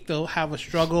week they'll have a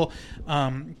struggle.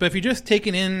 But if you're just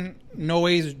taking in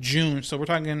Noe's June, so we're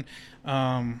talking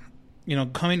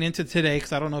coming into today,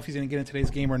 because I don't know if he's going to get in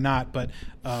today's game or not, but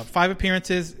 5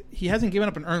 appearances, he hasn't given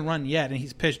up an earned run yet, and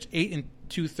he's pitched 8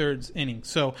 2/3 innings.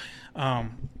 So,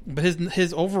 but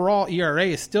his overall ERA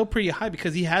is still pretty high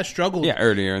because he has struggled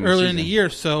earlier in the year.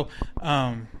 So,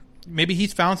 maybe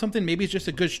he's found something. Maybe it's just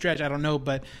a good stretch. I don't know.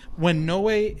 But when Noe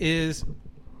is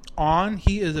on,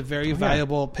 he is a very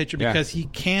valuable pitcher because he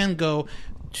can go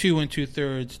 2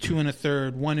 2/3, 2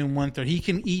 1/3, 1 1/3. He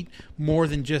can eat more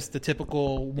than just the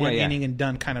typical one inning and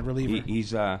done kind of reliever.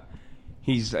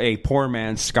 He's a poor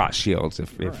man's Scott Shields,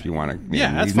 if you want to.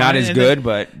 That's he's fine. not as good,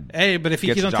 but if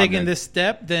he keeps on taking this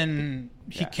step, then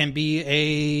he can be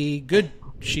a good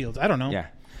Shields. I don't know. Yeah.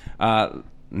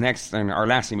 Next, and our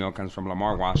last email comes from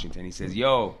Lamar Washington. He says,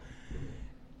 "Yo,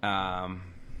 I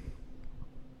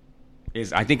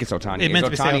think it's Ohtani. It meant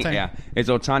to be Ohtani. Yeah, is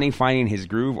Ohtani finding his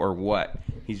groove or what?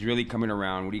 He's really coming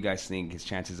around. What do you guys think his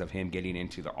chances of him getting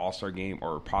into the All-Star game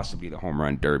or possibly the Home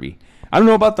Run Derby? I don't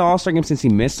know about the All-Star game since he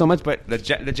missed so much, but the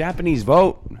Japanese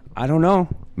vote, I don't know.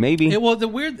 Maybe. The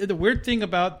weird thing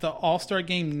about the All-Star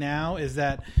game now is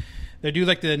that they do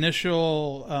like the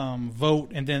initial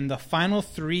vote, and then the final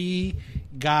 3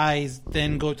 guys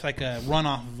then go to like a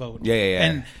runoff vote.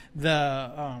 Yeah.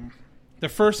 And the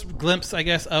first glimpse, I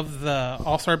guess, of the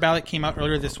All-Star ballot came out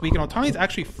earlier this week, and Ohtani's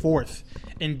actually 4th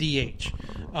in DH.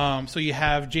 So you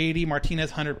have JD Martinez,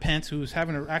 Hunter Pence, who's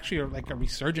having a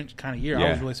resurgent kind of year.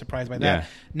 I was really surprised by that. Yeah.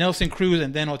 Nelson Cruz,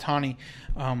 and then Ohtani.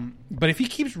 But if he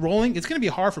keeps rolling, it's going to be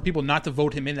hard for people not to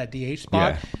vote him in that DH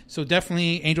spot. Yeah. So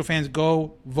definitely, Angel fans,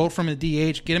 go vote from the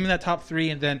DH, get him in that top 3,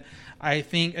 and then I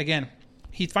think, again,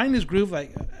 he's finding his groove,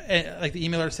 like the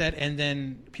emailer said, and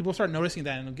then people start noticing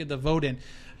that and they'll get the vote in.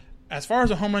 As far as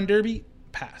a home run derby,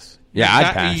 pass. Yeah,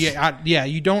 I'd pass.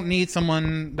 You don't need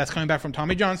someone that's coming back from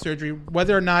Tommy John surgery.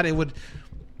 Whether or not it would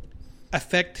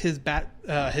affect his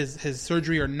his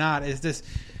surgery or not is this: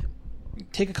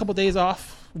 take a couple days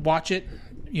off, watch it,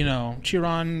 cheer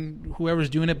on whoever's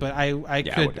doing it. But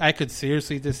I could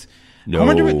seriously just. No.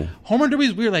 Home run derby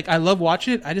is weird. Like, I love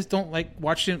watching it. I just don't like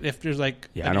watching it if there's like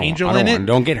an angel in it.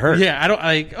 Don't get hurt. Yeah, I don't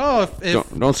like.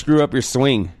 Don't screw up your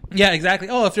swing. Yeah, exactly.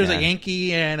 If there's a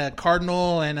Yankee and a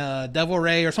Cardinal and a Devil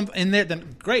Ray or something in there,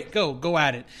 then great, go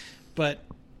at it. But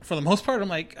for the most part, I'm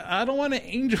like, I don't want an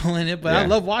angel in it, but I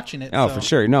love watching it. Oh, for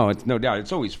sure. No, it's no doubt.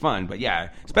 It's always fun. But yeah,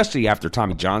 especially after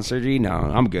Tommy John surgery. No,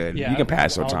 I'm good. You can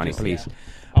pass Ohtani, please. Yeah.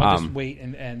 I'll just wait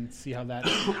and see how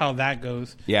that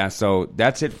goes. Yeah, so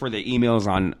that's it for the emails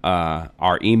on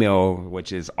our email,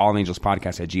 which is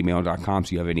allangelspodcast@gmail.com.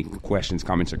 So you have any questions,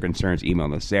 comments, or concerns,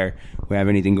 email us there. We have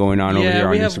anything going on over here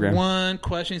on Instagram? We have one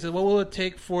question. He says, what will it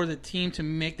take for the team to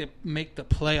make the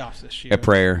playoffs this year? A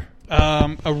prayer.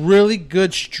 A really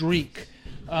good streak.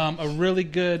 A really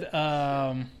good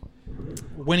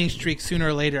winning streak sooner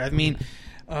or later. I mean...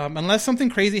 unless something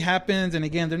crazy happens, and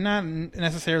again, they're not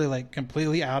necessarily like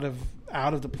completely out of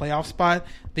the playoff spot.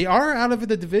 They are out of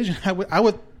the division. I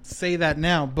would say that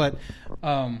now, but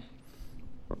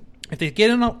if they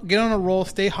get on a roll,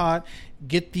 stay hot,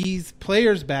 get these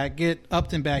players back, get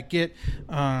Upton back, get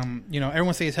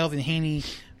everyone stays healthy. Haney,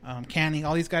 Canning,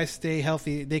 all these guys stay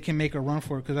healthy. They can make a run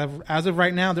for it because as of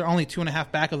right now, they're only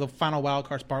 2.5 back of the final wild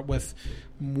card spot with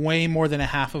way more than a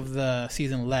half of the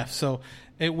season left. So.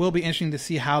 It will be interesting to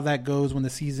see how that goes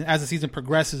as the season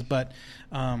progresses. But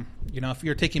if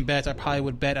you're taking bets, I probably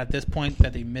would bet at this point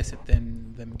that they miss it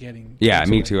than them getting. Yeah,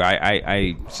 me too.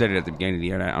 I said it at the beginning of the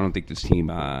year. I don't think this team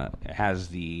has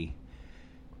the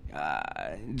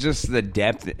just the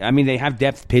depth. I mean, they have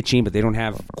depth pitching, but they don't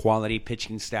have quality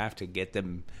pitching staff to get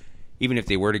them. Even if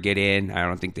they were to get in, I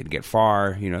don't think they'd get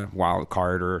far. Wild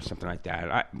card or something like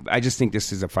that. I just think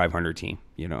this is a 500 team.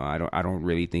 I don't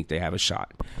really think they have a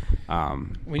shot.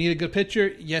 We need a good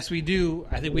pitcher. Yes, we do.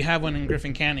 I think we have one in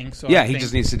Griffin Canning. So yeah, he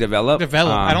just needs to develop.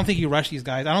 I don't think you rush these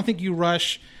guys. I don't think you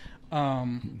rush. I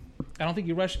don't think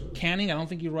you rush Canning. I don't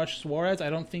think you rush Suarez.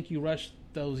 I don't think you rush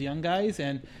those young guys.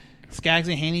 And Skaggs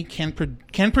and Haney can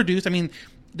produce. I mean,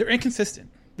 they're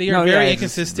inconsistent. They are very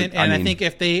inconsistent, I think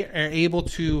if they are able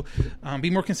to be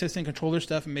more consistent, control their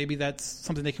stuff, and maybe that's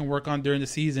something they can work on during the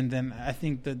season, then I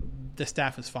think the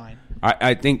staff is fine.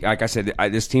 I think, like I said,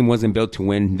 this team wasn't built to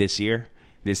win this year.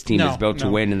 This team is built to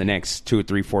win in the next 2 or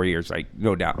 3, 4 years, like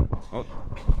no doubt. Oh.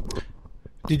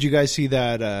 Did you guys see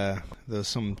that there's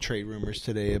some trade rumors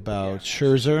today about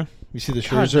Scherzer? You see the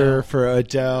Scherzer for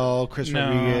Adele, Chris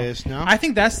Rodriguez? No, I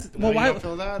think that's why.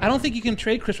 I don't think you can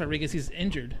trade Chris Rodriguez. He's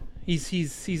injured.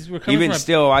 He's recovering. Even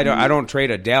still, I don't trade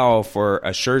Adele for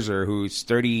a Scherzer who's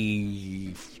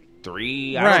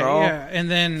 33. I don't know. Yeah,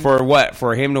 and then for what?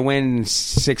 For him to win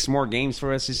 6 more games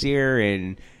for us this year,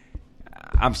 and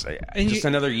I'm saying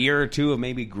another year or two of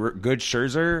maybe good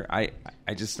Scherzer.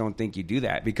 I just don't think you do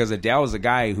that because Adele is a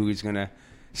guy who is going to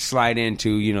slide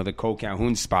into the Cole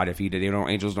Calhoun spot if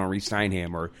Angels don't re-sign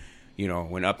him, or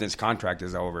when Upton's contract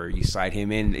is over, you slide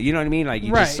him in. You know what I mean? Like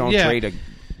you just don't trade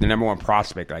the number one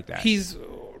prospect like that.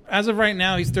 As of right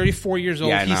now, he's 34 years old.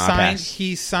 Yeah,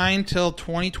 he signed till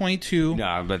 2022.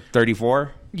 No, but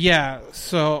 34. Yeah,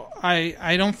 so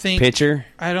I don't think pitcher.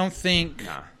 I don't think.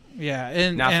 Nah. Yeah,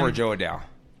 and for Joe Adele.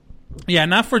 Yeah,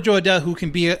 not for Joe Adele, who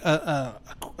can be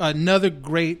another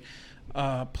great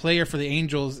player for the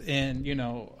Angels in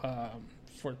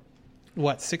for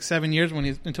 6-7 years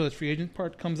until his free agent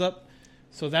part comes up.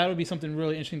 So that would be something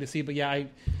really interesting to see. But yeah,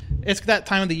 it's that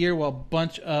time of the year where a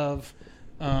bunch of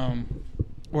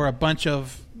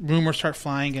rumors start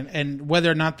flying, and whether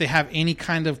or not they have any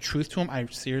kind of truth to them, I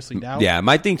seriously doubt. Yeah,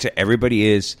 my thing to everybody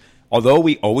is, although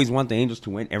we always want the Angels to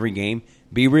win every game,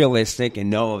 be realistic and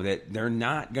know that they're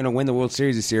not going to win the World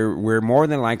Series this year. We're more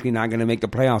than likely not going to make the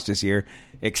playoffs this year.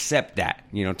 Accept that.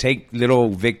 Take little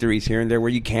victories here and there where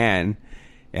you can.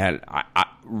 And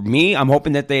I'm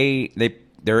hoping that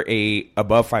they're a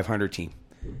above 500 team.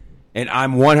 And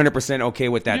I'm 100% okay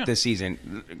with that this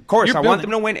season. Of course, I want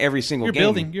them to win every single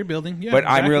game. You're building. Yeah, but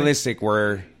exactly. I'm realistic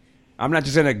where I'm not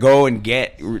just going to go and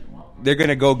they're going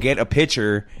to go get a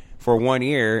pitcher for 1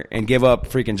 year and give up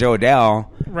freaking Joe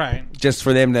Adele. Right. Just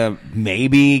for them to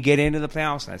maybe get into the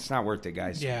playoffs. That's not worth it,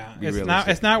 guys. Yeah.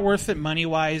 It's not worth it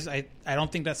money-wise. I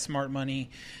don't think that's smart money.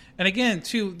 And again,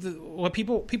 too, what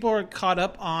people are caught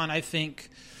up on, I think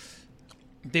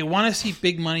they want to see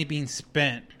big money being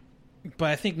spent. But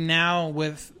I think now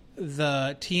with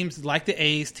the teams like the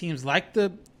A's, teams like the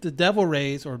Devil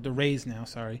Rays, or the Rays now,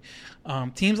 sorry,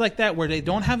 teams like that where they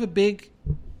don't have a big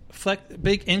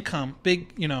income,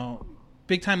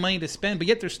 big time money to spend, but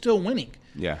yet they're still winning.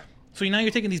 Yeah. So now you're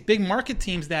taking these big market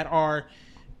teams that are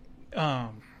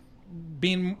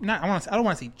being I don't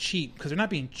want to say cheap, because they're not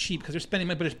being cheap because they're spending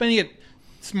money, but they're spending it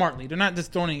smartly. They're not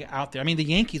just throwing it out there. I mean, the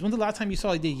Yankees. When's the last time you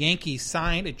saw the Yankees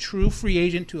sign a true free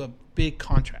agent to a big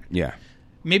contract? Yeah.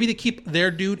 Maybe to keep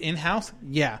their dude in-house,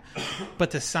 yeah.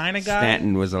 But to sign a guy...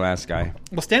 Stanton was the last guy.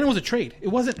 Well, Stanton was a trade. It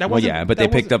wasn't... but they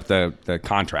picked up the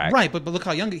contract. Right, but look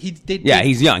how young... He's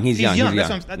young. He's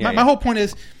young. My whole point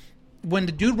is, when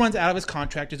the dude runs out of his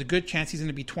contract, there's a good chance he's going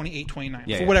to be 28,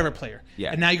 29 for whatever player.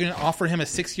 Yeah. And now you're going to offer him a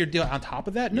 6-year deal on top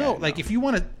of that? No. If you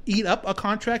want to eat up a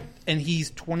contract and he's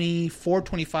 24,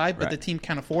 25, but the team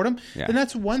can't afford him, then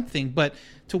that's one thing. But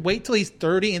to wait till he's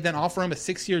 30 and then offer him a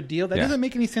 6-year deal, that doesn't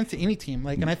make any sense to any team.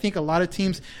 And I think a lot of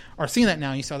teams are seeing that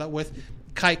now. You saw that with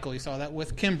Keuchel. You saw that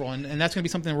with Kimbrel. And that's going to be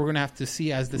something we're going to have to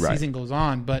see as the season goes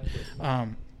on. But...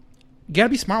 you got to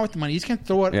be smart with the money. You just can't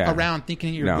throw it around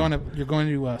thinking you're going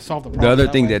to solve the problem. The other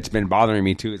thing that's been bothering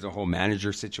me too is the whole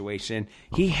manager situation.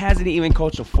 He hasn't even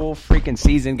coached a full freaking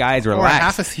season, guys. Relax. Or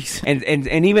half a season.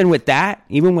 And even with that,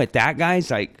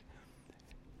 guys,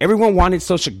 everyone wanted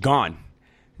Sosa gone.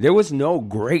 There was no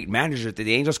great manager that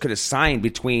the Angels could have signed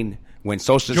between when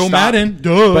Sosa Joe stopped. Madden,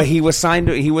 duh. But he was signed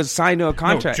to a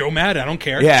contract. No, Joe Madden, I don't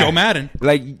care. Yeah. Joe Madden.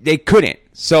 They couldn't.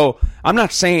 So I'm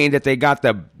not saying that they got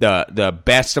the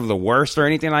best of the worst or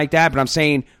anything like that, but I'm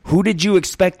saying, who did you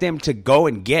expect them to go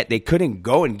and get? They couldn't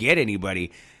go and get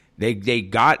anybody. They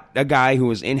got a guy who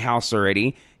was in-house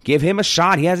already. Give him a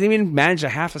shot. He hasn't even managed a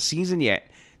half a season yet.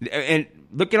 And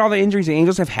look at all the injuries the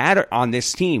Angels have had on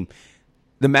this team.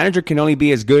 The manager can only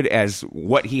be as good as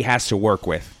what he has to work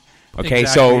with. Okay,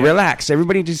 so relax.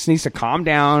 Everybody just needs to calm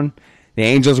down. The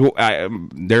Angels,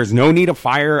 there's no need to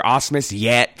fire Ausmus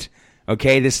yet.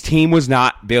 Okay, this team was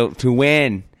not built to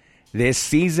win this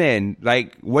season.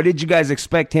 What did you guys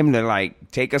expect him to,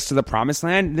 take us to the promised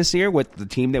land this year with the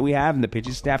team that we have and the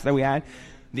pitching staff that we had?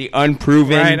 The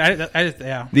unproven,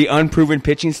 the unproven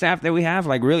pitching staff that we have?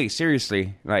 Really,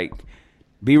 seriously.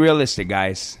 Be realistic,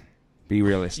 guys. Be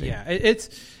realistic. Yeah,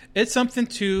 it's something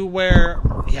to where,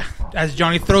 as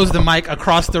Johnny throws the mic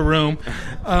across the room.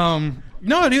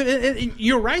 No, dude,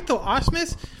 you're right though.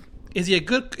 Ausmus, is he a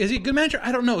good manager?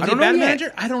 I don't know. Is he a bad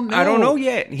manager? I don't know. I don't know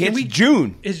yet.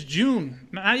 June. It's June,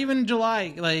 not even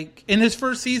July. In his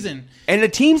first season, and the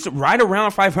team's right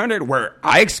around 500, where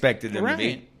I expected them to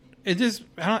be. It just,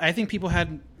 I think people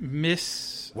had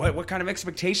What kind of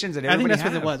expectations did everybody have? I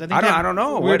think that's what it was. I don't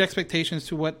know. Weird expectations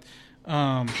to what.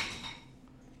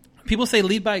 People say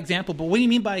lead by example, but what do you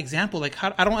mean by example?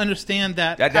 I don't understand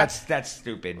that. That's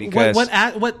stupid. Because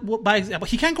what by example?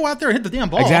 He can't go out there and hit the damn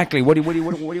ball. Exactly. What do you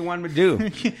want him to do?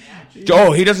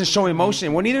 He doesn't show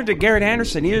emotion. Well, neither did Garrett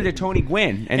Anderson. Neither did Tony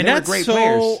Gwynn. And they were great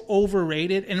players.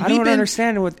 Overrated. And I don't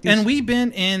understand what. And we've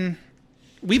been in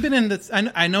we've been in this.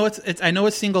 I know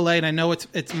it's single A, and I know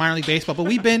it's minor league baseball, but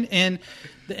we've been in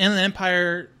the Inland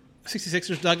Empire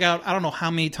 66ers dugout. I don't know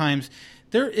how many times.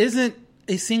 There isn't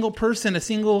a single person,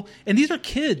 and these are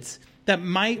kids that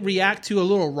might react to a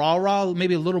little rah-rah,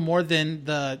 maybe a little more than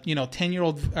the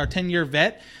 10-year-old or 10-year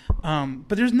vet. But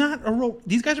there's not a real.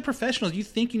 These guys are professionals. You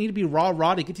think you need to be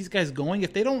rah-rah to get these guys going?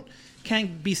 If they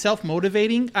can't be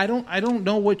self-motivating, I don't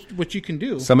know what you can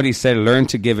do. Somebody said, learn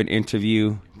to give an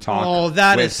interview. Talk. Oh,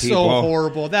 that with is people. so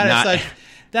horrible. That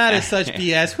is such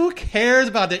BS. Who cares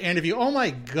about the interview? Oh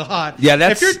my God. Yeah,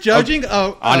 that's if you're judging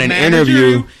on a an manager,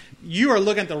 interview. You are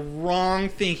looking at the wrong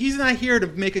thing. He's not here to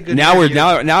make a good. Now interview.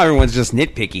 now everyone's just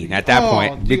nitpicking at that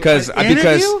point dude, because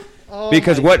Oh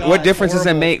what difference does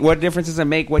it make? What difference does it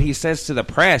make what he says to the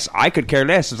press? I could care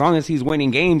less as long as he's winning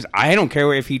games. I don't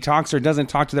care if he talks or doesn't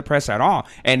talk to the press at all.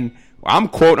 And I'm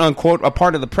quote unquote a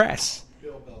part of the press.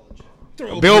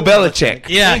 Bill Belichick.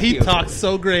 Yeah, he talks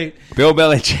so great. Bill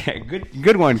Belichick.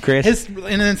 Good one, Chris.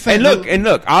 And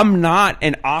look, I'm not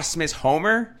an Ausmus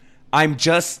homer. I'm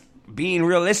just being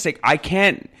realistic. I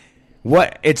can't.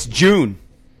 It's June.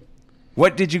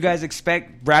 What did you guys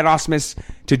expect Brad Ausmus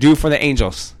to do for the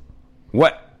Angels?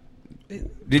 What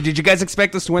did you guys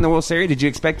expect us to win the World Series? Did you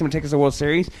expect him to take us to the World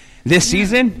Series this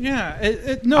season? Yeah,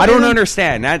 I don't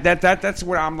understand. That's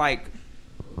where I'm like.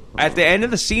 At the end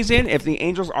of the season, if the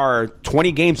Angels are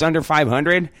 20 games under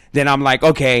 500, then I'm like,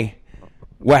 okay,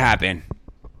 what happened?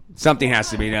 Something has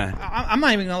to be done. I'm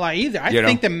not even gonna lie either. I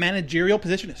think the managerial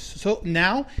position is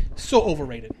so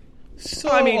overrated.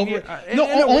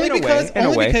 Only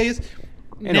because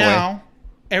now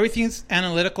everything's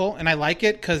analytical, and I like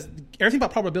it because everything's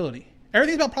about probability.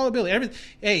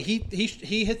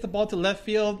 He hits the ball to left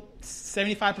field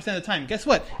 75% of the time. Guess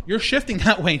what? You're shifting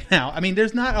that way now. I mean,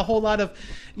 there's not a whole lot of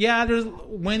there's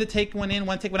when to take one in,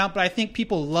 when to take one out, but I think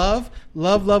people love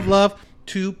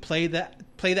to play the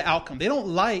outcome. They don't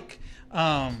like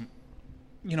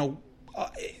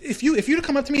if you to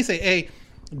come up to me and say, "Hey,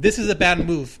 this is a bad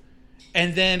move,"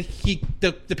 and then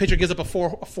the pitcher gives up a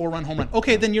four-run home run.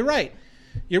 Okay, then you're right.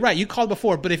 You're right. You called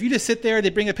before, but if you just sit there, they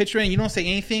bring a pitcher in, you don't say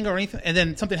anything, and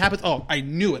then something happens. Oh, I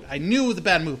knew it. I knew it was a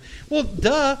bad move. Well,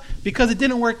 duh, because it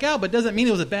didn't work out, but doesn't mean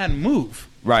it was a bad move.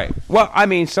 Right. Well, I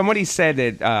mean, somebody said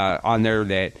that on there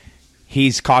that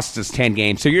he's cost us 10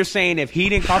 games. So you're saying if he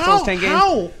didn't cost us 10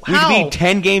 games, we'd be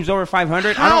 10 games over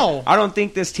 500? How? I don't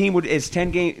think this team is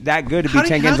 10 games that good to be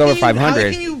 10 games over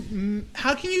 500.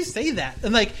 How can you say that?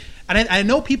 And I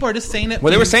know people are just saying it.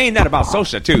 Well, they were saying that about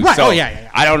Sosa too. Right. So oh yeah.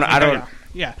 I don't.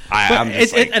 Yeah, I'm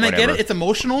just and I get it. It's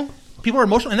emotional. People are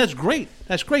emotional, and that's great.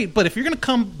 That's great. But if you're going to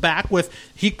come back with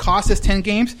he cost us 10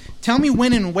 games, tell me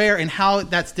when and where and how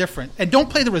that's different, and don't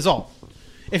play the result.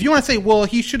 If you want to say, well,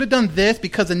 he should have done this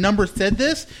because the numbers said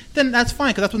this, then that's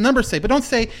fine because that's what numbers say. But don't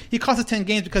say he cost us 10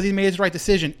 games because he made his right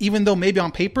decision, even though maybe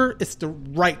on paper it's the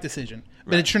right decision,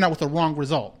 but it turned out with the wrong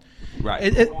result.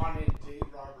 Right.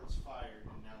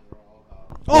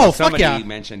 Somebody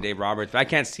mentioned Dave Roberts, but I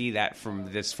can't see that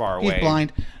from this far away. He's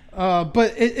blind.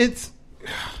 But it's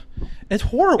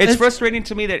horrible. It's frustrating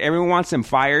to me that everyone wants him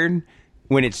fired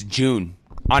when it's June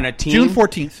on a team. June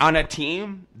 14th. On a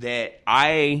team that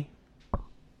I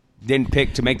didn't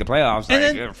pick to make the playoffs.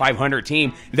 Like a 500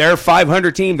 team. They're a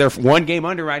 500 team. They're one game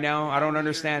under right now. I don't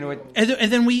understand what. And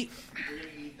then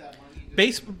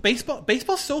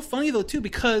baseball's so funny though too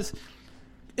because.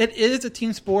 It is a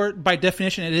team sport. By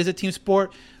definition, it is a team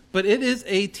sport. But it is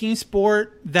a team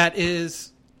sport that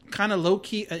is kind of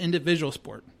low-key an individual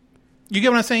sport. You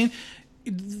get what I'm saying?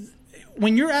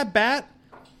 When you're at bat,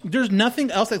 there's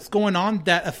nothing else that's going on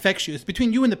that affects you. It's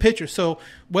between you and the pitcher. So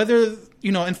whether,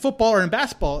 in football or in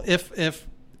basketball, if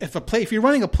you're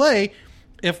running a play,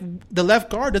 if the left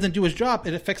guard doesn't do his job,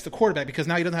 it affects the quarterback because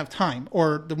now he doesn't have time,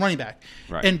 or the running back.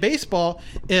 Right. In baseball,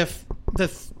 if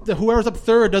the whoever's up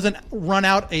third doesn't run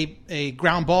out a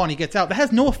ground ball and he gets out, that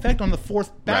has no effect on the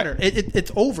fourth batter. Right.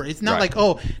 It's over. It's not like,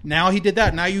 oh, now he did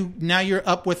that. Now you're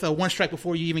up with a one strike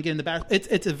before you even get in the bat.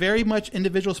 It's a very much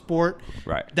individual sport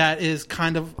that is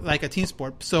kind of like a team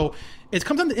sport. So it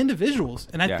comes down to individuals,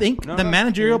 and I think the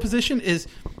managerial position is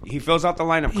he fills out the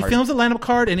lineup card. He fills the lineup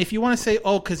card, and if you want to say,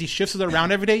 oh, because he shifts it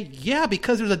around every day, yeah,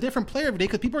 because there's a different player every day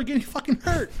because people are getting fucking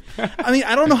hurt. I mean,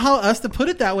 I don't know how else to put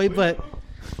it that way, but.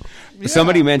 Yeah.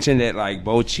 Somebody mentioned that like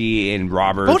Bochy and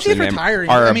Roberts Bochy's retiring.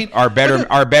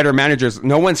 Are better managers.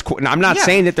 No one's. I'm not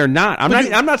saying that they're not.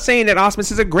 I'm not saying that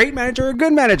Ausmus is a great manager or a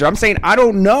good manager. I'm saying I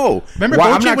don't know. Remember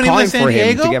Bochy I'm not when he calling was in San for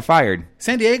Diego? him to get fired.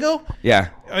 San Diego? Yeah.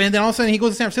 And then all of a sudden he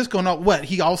goes to San Francisco. And what?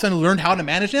 He all of a sudden learned how to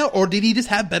manage now, or did he just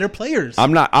have better players?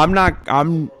 I'm not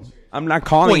calling.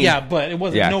 Well, yeah, but it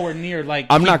wasn't nowhere near like.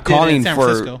 I'm not calling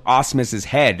for Ausmus's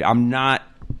head. I'm not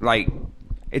like,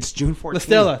 it's June 14th. La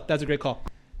Stella, that's a great call.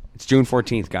 It's June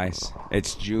 14th, guys.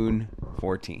 It's June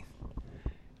 14th.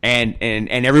 And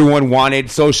everyone wanted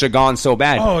Socha gone so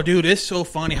bad. Oh, dude, it's so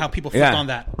funny how people flip on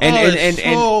that. And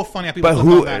so funny how people flip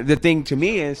on that. The thing to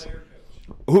me is,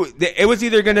 it was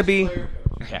either going to be,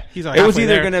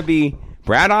 going to be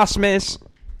Brad Ausmus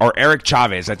or Eric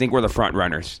Chavez. I think we're the front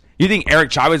runners. You think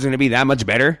Eric Chavez is going to be that much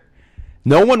better?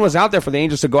 No one was out there for the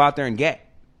Angels to go out there and get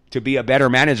to be a better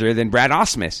manager than Brad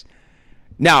Ausmus.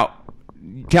 Now,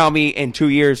 tell me in 2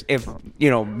 years if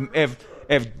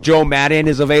Joe Madden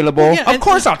is available. Yeah, of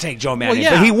course I'll take Joe Madden,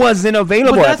 but he wasn't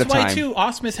available at the time. That's why too.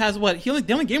 Ausmus has what? They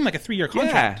only gave him like a 3-year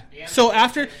contract. Yeah. So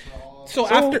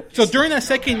during that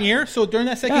second year,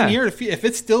 if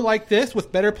it's still like this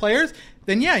with better players,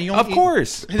 then of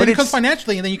course. And then it comes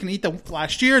financially, and then you can eat the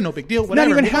last year, no big deal. Whatever.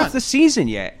 Not even half the season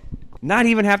yet. Not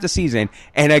even half the season.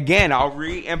 And again, I'll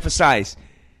re-emphasize: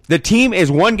 the team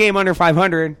is 1 game under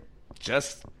 500.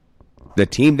 Just the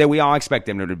team that we all expect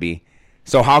them to be.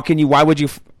 So how can you? Why would you?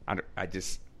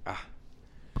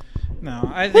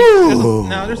 No, I think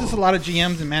there's just a lot of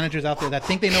GMs and managers out there that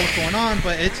think they know what's going on,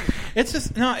 but it's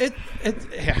just no.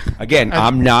 Again,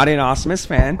 I'm not an Ausmus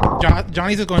fan.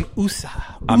 Johnny's just going USA.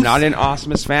 I'm not an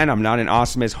Ausmus fan. I'm not an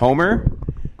Ausmus homer.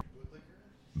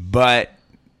 But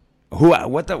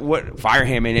what? Fire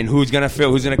him and who's gonna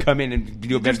come in and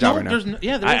do a better job right now?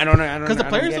 I don't know. Because the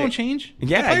players don't change.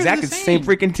 Yeah, exactly. It's the same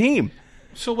freaking team.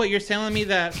 So what you're telling me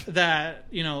that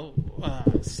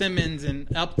Simmons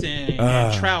and Upton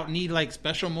and Trout need like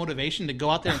special motivation to go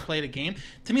out there and play the game?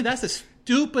 To me, that's the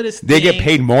stupidest thing. They get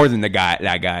paid more than that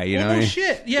guy. You know? No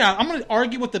shit. Yeah, I'm going to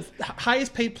argue with the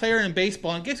highest paid player in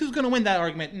baseball, and guess who's going to win that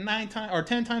argument 9 times or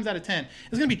 10 times out of 10?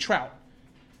 It's going to be Trout.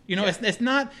 You know, it's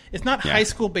not high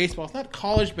school baseball. It's not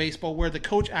college baseball where the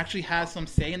coach actually has some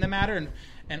say in the matter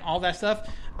and all that stuff.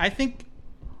 I think,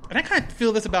 and I kind of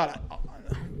feel this about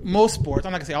most sports.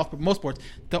 I'm not gonna say all sports, most sports.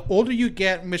 The older you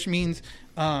get, which means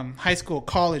high school,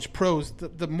 college, pros,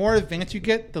 the more advanced you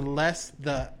get, the less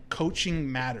the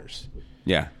coaching matters.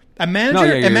 Yeah. A manager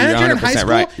in high school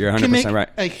right. You're 100%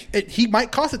 right. He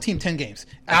might cost a team 10 games.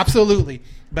 Absolutely.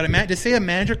 But to say a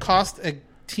manager cost a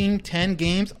team 10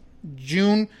 games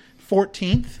June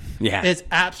 14th is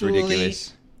absolutely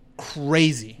ridiculous.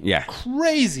 Crazy. Yeah.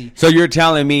 Crazy. So you're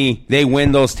telling me they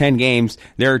win those 10 games,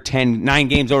 they're 9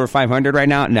 games over 500 right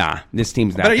now? Nah, this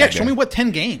team's not that good. Show me what 10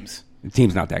 games. The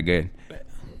team's not that good.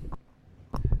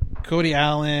 Cody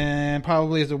Allen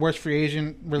probably is the worst free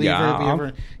agent reliever we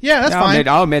ever. That's fine.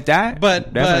 I'll admit that.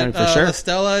 But for sure.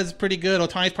 Estella is pretty good.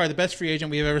 Otani's probably the best free agent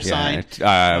we've ever signed.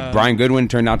 Brian Goodwin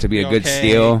turned out to be a good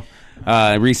steal.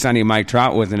 Re-signing Mike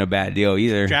Trout wasn't a bad deal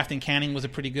either. Drafting Canning was a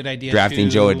pretty good idea. Drafting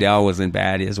too. Joe Adele wasn't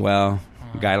bad as well.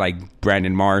 A guy like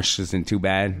Brandon Marsh isn't too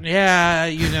bad. Yeah,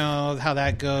 you know how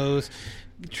that goes.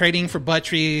 Trading for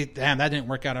Buttrey, damn, that didn't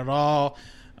work out at all.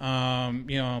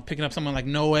 Picking up someone like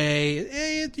Noe,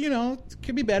 it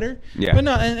could be better. Yeah. But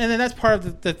no, and then that's part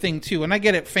of the thing too. And I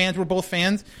get it, fans, we're both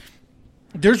fans.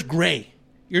 There's gray.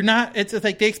 You're not. It's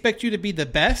like they expect you to be the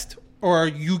best, or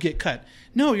you get cut.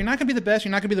 No, you're not going to be the best.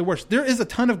 You're not going to be the worst. There is a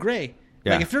ton of gray.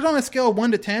 Yeah. Like if you're on a scale of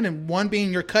 1 to 10, and 1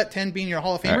 being your cut, 10 being your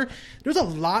Hall of Famer, there's a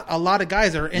lot of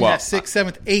guys that are in that 6th,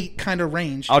 7th, 8th kind of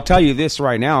range. I'll tell you this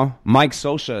right now: Mike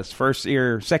Socha's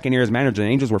second year as manager, the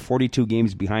Angels were 42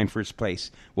 games behind first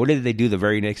place. What did they do the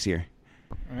very next year?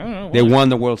 I don't know. They won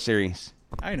the World Series.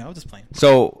 I know, just playing.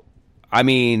 So, I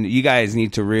mean, you guys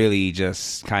need to really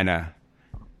just kind of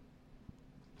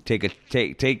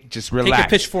just relax. Take your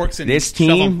pitchforks and this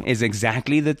team is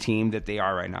exactly the team that they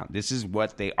are right now. This is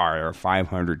what they are. They're a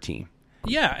 500 team.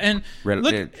 Yeah, and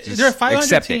look, they're a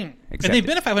 500 team, and they've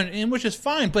been a 500, which is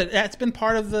fine. But that's been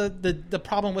part of the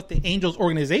problem with the Angels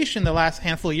organization the last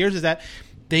handful of years is that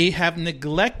they have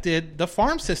neglected the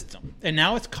farm system, and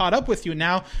now it's caught up with you.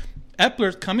 Now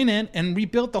Epler's coming in and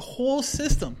rebuilt the whole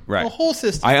system. Right, the whole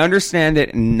system. I understand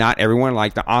that not everyone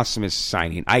liked the Ausmus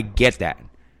signing. I get that.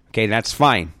 Okay, that's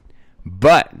fine.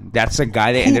 But that's a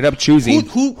guy they ended up choosing.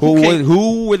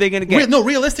 Who were they going to get?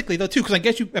 Realistically though, too, because I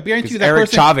guarantee you that Eric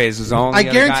person. Chavez is the only. I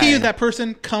guarantee you that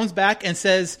person comes back and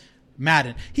says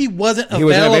Madden. He wasn't available. He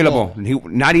wasn't available.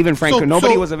 Not even Franco.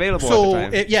 Nobody was available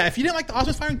at the time. If you didn't like the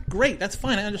Ausmus firing, great, that's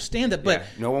fine. I understand that. But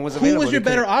no one was available. Who was your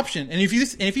better option? And if you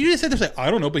just said this, like,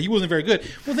 I don't know, but he wasn't very good.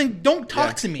 Well, then don't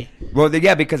talk to me. Well,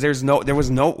 because there was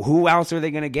no. Who else are they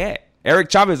going to get? Eric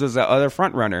Chavez was the other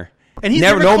front runner. And he's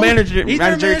no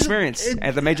manager experience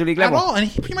at the major league level at all, and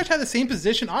he pretty much had the same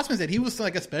position Ausmus did. He was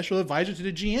like a special advisor to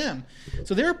the GM,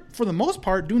 so they're for the most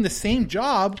part doing the same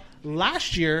job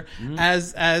last year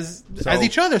as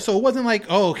each other. So it wasn't like,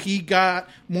 oh, he got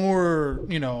more,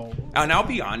 And I'll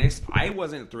be honest, I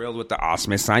wasn't thrilled with the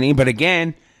Ausmus signing, but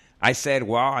again, I said,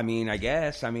 well, I mean, I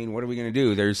guess, what are we going to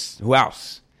do? There's who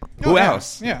else? Who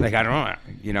else? Yeah. Like, I don't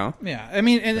know, Yeah, I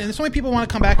mean, and so many people want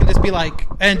to come back and just be like,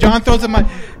 and John throws the mic.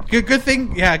 Good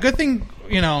thing,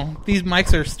 these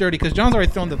mics are sturdy because John's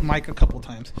already thrown the mic a couple of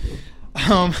times.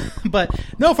 But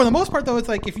no, for the most part though, it's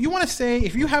like if you want to say,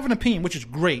 if you have an opinion, which is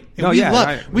great,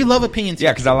 we love opinions.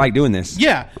 Yeah, because I like doing this.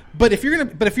 Yeah, but if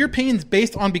your opinion's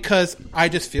based on because I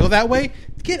just feel that way,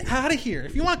 get out of here.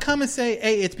 If you want to come and say,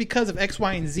 hey, it's because of X,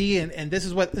 Y, and Z, and this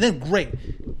is what, then great,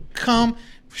 come.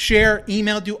 Share,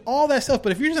 email, do all that stuff.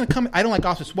 But if you're just going to come, I don't like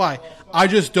Ausmus. Why? I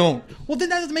just don't. Well, then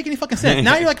that doesn't make any fucking sense.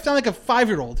 Now you sound like a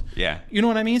 5-year-old. Yeah. You know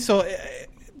what I mean? So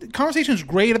the conversation's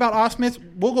great about Ausmus.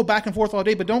 We'll go back and forth all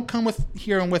day, but don't come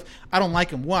here and with, I don't like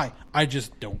him. Why? I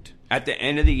just don't. At the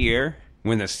end of the year,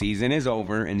 when the season is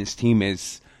over and this team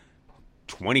is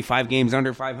 25 games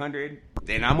under 500,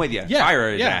 then I'm with you. Yeah,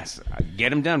 fire his ass.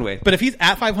 Get him done with. But if he's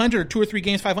at 500 or 2 or 3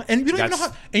 games 500, and you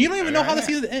don't even know how the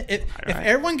season. If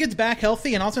everyone gets back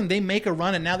healthy and all of a sudden they make a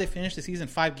run and now they finish the season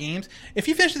 5 games, if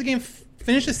he finishes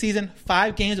the season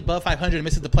 5 games above 500 and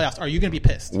misses the playoffs, are you going to be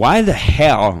pissed? Why the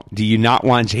hell do you not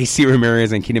want J.C.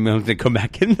 Ramirez and Keenan Milton to come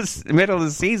back in the middle of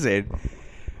the season?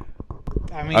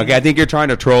 Okay, I think you're trying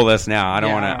to troll us now. I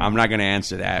don't want to. I'm not going to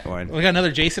answer that one. We got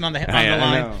another Jason on the line. No,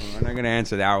 I'm not going to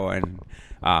answer that one.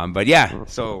 But yeah,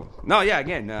 so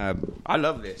again, I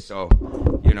love this. So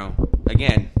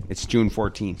again, it's June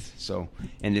 14th. So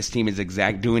and this team is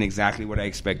doing exactly what I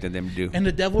expected them to do. And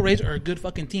the Devil Rays are a good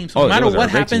fucking team. So no matter what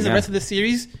happens the rest of the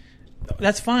series,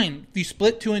 that's fine. If you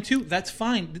split 2-2, that's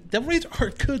fine. The Devil Rays are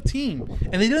a good team,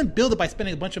 and they didn't build it by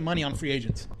spending a bunch of money on free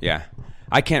agents. Yeah.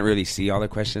 I can't really see all the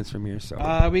questions from here.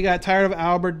 So we got tired of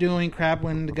Albert doing crap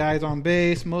when the guy's on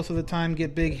base. Most of the time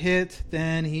get big hits.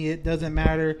 Then it doesn't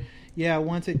matter. Yeah,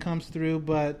 once it comes through.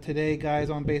 But today, guys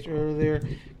on base earlier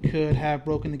could have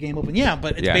broken the game open. Yeah,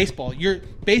 but it's baseball.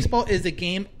 Baseball is a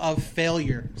game of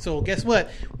failure. So guess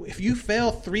what? If you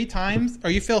fail 3 times or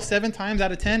you fail 7 times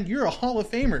out of 10, you're a Hall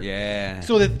of Famer. Yeah.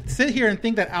 So to sit here and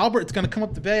think that Albert's going to come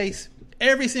up the base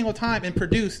every single time and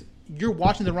produce, you're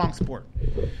watching the wrong sport.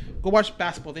 Go watch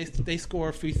basketball. They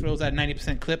score free throws at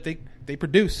 90% clip. They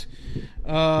produce.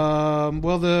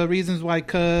 Well, the reasons why,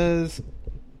 because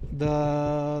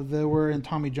they were in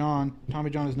Tommy John. Tommy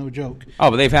John is no joke.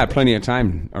 Oh, but they've had plenty of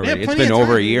time already. It's been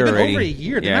over a year already. Over a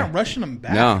year. They're not rushing them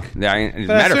back. No. As a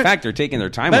matter of fact, they're taking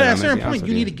their time with them. But at a certain point,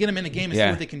 you need to get them in a game and see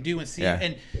what they can do and see. Yeah.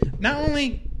 And not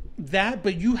only that,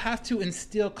 but you have to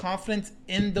instill confidence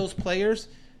in those players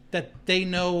that they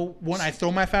know when I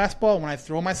throw my fastball, when I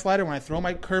throw my slider, when I throw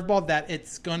my curveball, that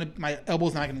my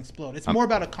elbow's not going to explode. It's more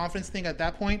about a confidence thing at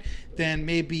that point than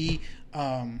maybe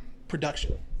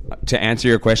production. To answer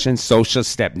your question, Socha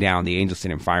stepped down. The Angels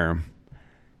didn't fire him.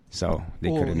 So they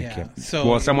couldn't have kept.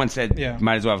 Someone said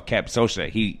might as well have kept Socha.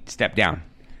 He stepped down.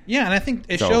 Yeah, and I think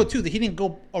it showed too that he didn't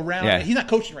go around. Yeah. He's not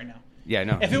coaching right now. Yeah,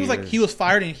 no. If it was like he was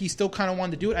fired and he still kind of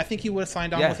wanted to do it, I think he would have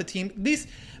signed on with the team. At least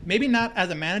maybe not as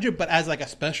a manager, but as like a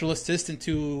special assistant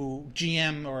to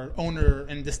GM or owner,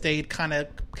 and just stayed kind of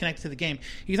connected to the game.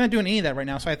 He's not doing any of that right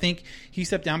now, so I think he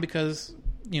stepped down because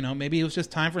maybe it was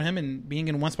just time for him, and being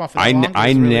in one spot for that long.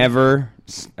 I never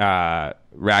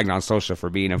ragged on Socha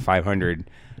for being a 500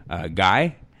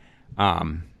 guy.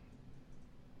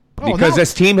 Because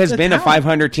this team has been a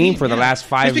 500 team for the last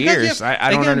 5 years.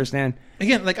 I don't understand.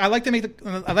 Again, like I like to make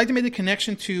the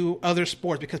connection to other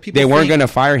sports because people they weren't going to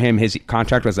fire him. His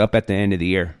contract was up at the end of the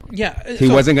year. Yeah, he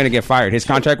wasn't going to get fired. His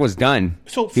contract was done.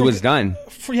 So he was done.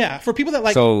 For people that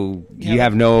like. So you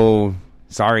have no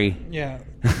sorry. Yeah.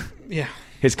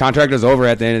 His contract was over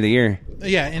at the end of the year.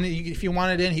 Yeah, and if you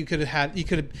wanted in, he could have.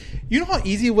 You know how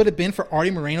easy it would have been for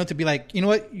Artie Moreno to be like, you know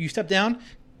what, you step down.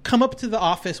 Come up to the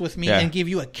office with me and give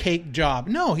you a cake job.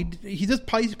 No, he's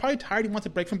probably tired. He wants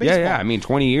a break from baseball. Yeah. I mean,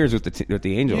 20 years with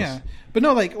the Angels. Yeah, but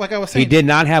no, like I was saying, he did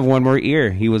not have one more year.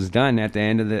 He was done at the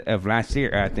end of last year.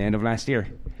 At the end of last year.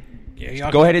 Yeah,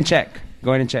 go ahead and check.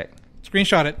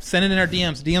 Screenshot it. Send it in our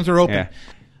DMs. DMs are open.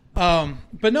 Yeah.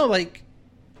 But no, like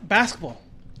basketball.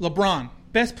 LeBron,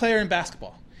 best player in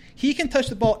basketball. He can touch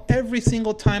the ball every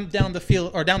single time down the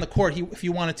field or down the court if he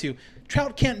wanted to.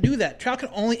 Trout can't do that. Trout can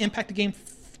only impact the game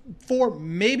 4,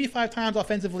 maybe 5 times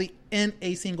offensively in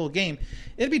a single game.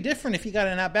 It'd be different if he got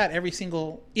an at-bat every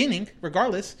single inning,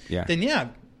 regardless. Yeah.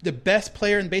 Then, the best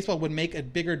player in baseball would make a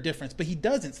bigger difference, but he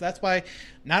doesn't. So that's why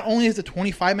not only is the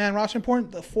 25-man roster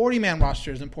important, the 40-man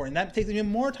roster is important. That takes even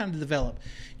more time to develop.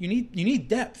 You need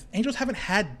depth. Angels haven't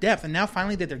had depth, and now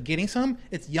finally that they're getting some,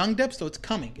 it's young depth, so it's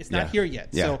coming. It's not here yet.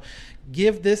 Yeah. So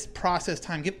give this process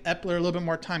time. Give Epler a little bit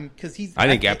more time because I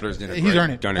think Epler's done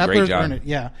a great job. Earned it,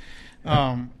 yeah.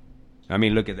 I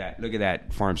mean, look at that. Look at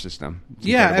that farm system.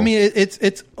 Yeah, I mean,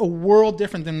 it's a world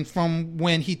different than from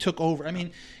when he took over. I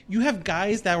mean, you have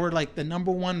guys that were like the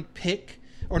number one pick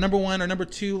or number one or number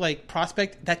two like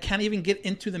prospect that can't even get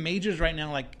into the majors right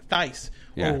now, like Theis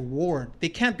or Ward. They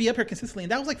can't be up here consistently,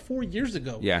 and that was like 4 years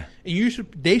ago. Yeah, and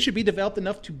they should be developed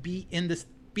enough to be in this,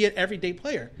 be an everyday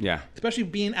player. Yeah, especially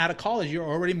being out of college, you're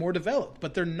already more developed,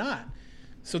 but they're not.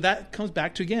 So that comes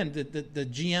back to again the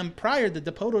GM prior, the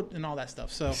Dipoto and all that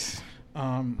stuff. So.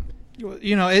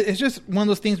 It's just one of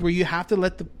those things where you have to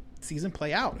let the season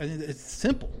play out. It's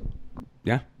simple.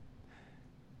 Yeah.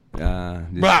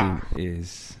 This team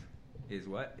is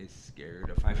scared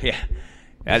of 5. Yeah.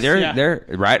 They're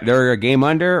right. They're a game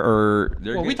under, or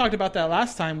we talked about that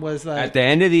last time. Was at the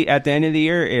end of the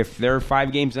year, if they're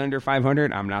 5 games under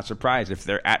 500, I'm not surprised. If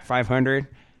they're at 500.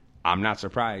 I'm not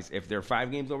surprised. If they're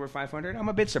 5 games over 500, I'm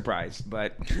a bit surprised.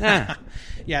 But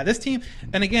yeah, this team,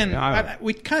 and again,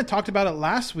 we kind of talked about it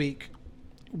last week.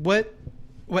 What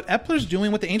Epler's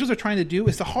doing, what the Angels are trying to do,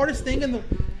 is the hardest thing in the.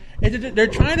 They're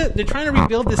trying to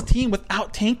rebuild this team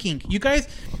without tanking. You guys,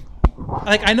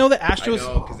 like I know the Astros,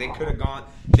 because they could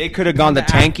have gone the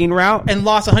tanking route and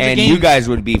lost 100 games, and you guys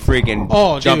would be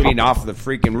freaking jumping off the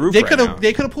freaking roof. They could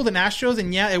have pulled an Astros,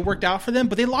 and it worked out for them,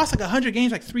 but they lost like 100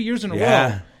 games like 3 years in a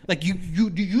row. Like you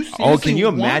seriously can you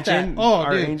imagine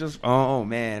our dude. Angels? Oh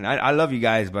man, I love you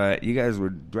guys, but you guys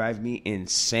would drive me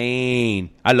insane.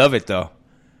 I love it though.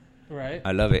 Right.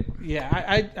 I love it. Yeah,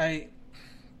 I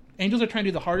Angels are trying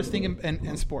to do the hardest thing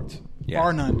in sports,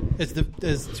 bar none. Is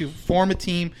to form a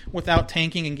team without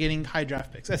tanking and getting high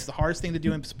draft picks. That's the hardest thing to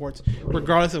do in sports,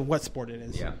 regardless of what sport it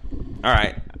is. Yeah. All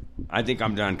right. I think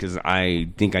I'm done because I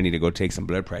think I need to go take some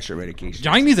blood pressure medication.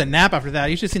 Johnny needs a nap after that.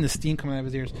 You should have seen the steam coming out of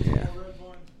his ears.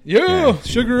 Yeah,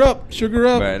 sugar up.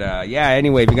 But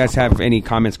anyway, if you guys have any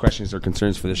comments, questions, or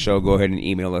concerns for the show, go ahead and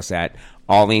email us at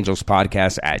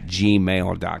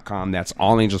allangelspodcast@gmail.com. That's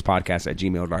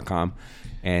allangelspodcast@gmail.com.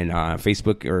 And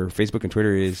Facebook and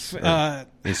Twitter is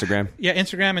Instagram. Yeah,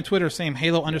 Instagram and Twitter, same,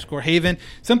 Halo_Haven.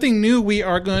 Something new we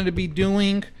are going to be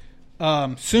doing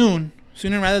sooner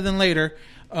rather than later.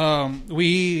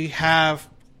 We have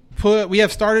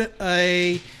started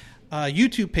a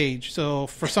YouTube page. So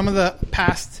for some of the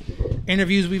past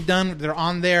interviews we've done, they're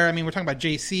on there. I mean, we're talking about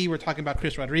JC. We're talking about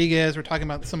Chris Rodriguez. We're talking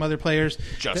about some other players.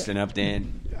 Justin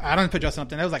Upton. I don't put Justin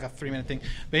Upton. That was like a 3-minute thing.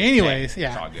 But anyways,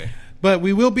 It's all good. But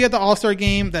we will be at the All-Star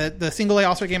game, the single-A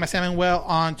All-Star game at San Manuel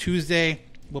on Tuesday.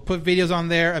 We'll put videos on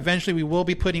there. Eventually, we will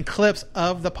be putting clips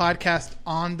of the podcast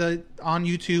on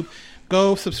YouTube.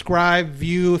 Go subscribe,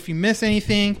 view. If you miss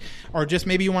anything, or just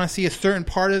maybe you want to see a certain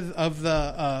part of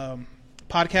the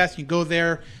podcast, you go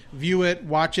there, view it,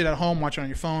 watch it at home, watch it on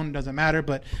your phone, doesn't matter.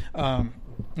 But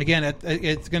again,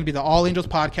 it's going to be the All Angels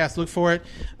podcast. Look for it.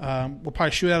 We'll probably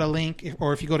shoot out a link,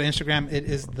 or if you go to Instagram, it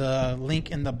is the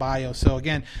link in the bio. So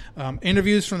again,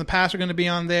 interviews from the past are going to be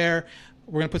on there.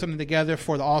 We're going to put something together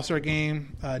for the All-Star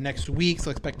game next week,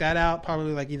 so expect that out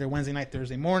probably like either Wednesday night,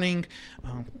 Thursday morning,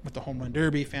 with the Home Run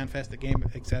Derby, Fan Fest, the game,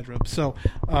 etc. So,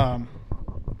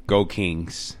 go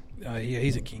Kings. Yeah,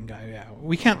 he's a King guy. Yeah,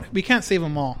 we can't save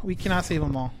them all. We cannot save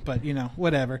them all, but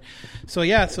whatever. So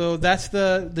so that's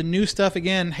the new stuff.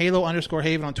 Again,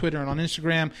 Halo_Haven on Twitter and on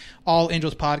Instagram.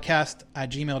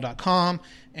 allangelspodcast@gmail.com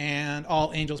and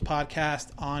All Angels Podcast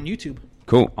on YouTube.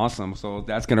 Cool, awesome. So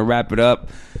that's gonna wrap it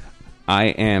up. I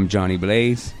am Johnny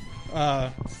Blaze.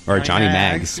 Or Johnny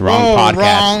Mags.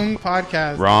 Wrong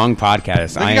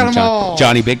podcast. I am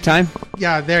Johnny Big Time.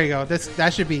 Yeah, there you go.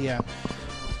 That should be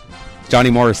Johnny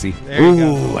Morrissey.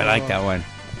 Ooh, I like that one.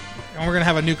 And we're gonna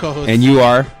have a new co-host. And you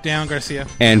are Dan Garcia.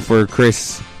 And for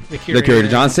Chris, the Curator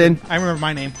Johnson. I remember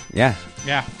my name. Yeah.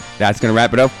 That's gonna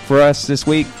wrap it up for us this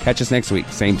week. Catch us next week.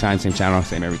 Same time, same channel,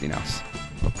 same everything else.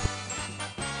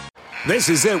 This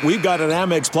is it. We've got an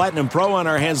Amex Platinum Pro on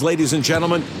our hands, ladies and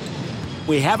gentlemen.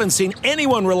 We haven't seen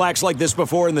anyone relax like this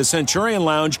before in the Centurion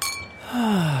Lounge.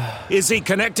 Is he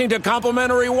connecting to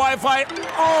complimentary Wi-Fi?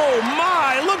 Oh,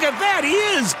 my. Look at that. He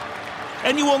is.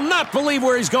 And you will not believe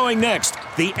where he's going next.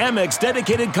 The Amex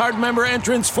dedicated card member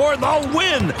entrance for the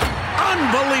win.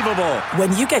 Unbelievable.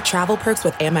 When you get travel perks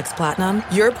with Amex Platinum,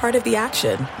 you're part of the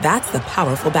action. That's the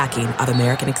powerful backing of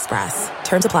American Express.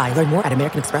 Terms apply. Learn more at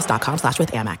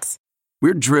americanexpress.com/withAmex.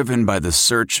 We're driven by the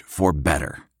search for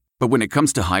better. But when it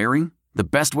comes to hiring, The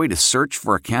best way to search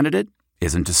for a candidate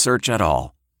isn't to search at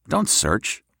all. Don't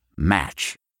search.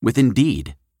 Match with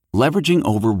Indeed. Leveraging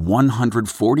over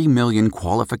 140 million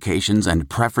qualifications and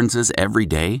preferences every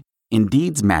day,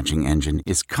 Indeed's matching engine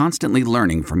is constantly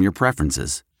learning from your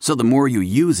preferences. So the more you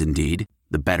use Indeed,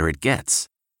 the better it gets.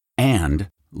 And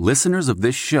listeners of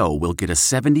this show will get a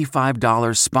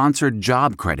 $75 sponsored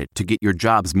job credit to get your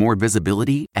jobs more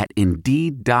visibility at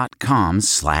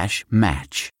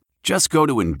Indeed.com/match. Just go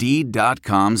to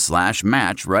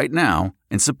Indeed.com/match right now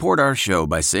and support our show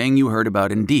by saying you heard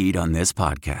about Indeed on this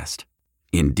podcast.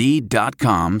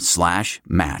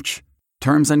 Indeed.com/match.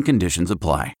 Terms and conditions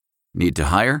apply. Need to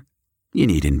hire? You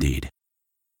need Indeed.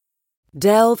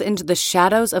 Delve into the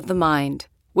shadows of the mind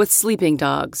with Sleeping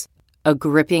Dogs, a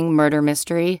gripping murder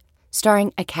mystery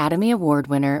starring Academy Award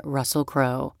winner Russell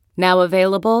Crowe. Now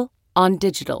available on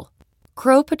digital.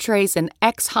 Crowe portrays an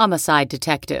ex-homicide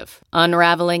detective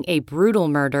unraveling a brutal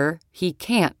murder he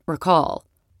can't recall.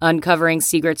 Uncovering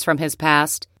secrets from his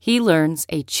past, he learns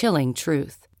a chilling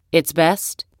truth. It's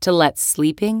best to let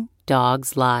sleeping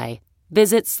dogs lie.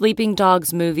 Visit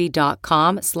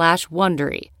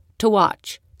sleepingdogsmovie.com/Wondery to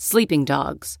watch Sleeping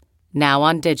Dogs, now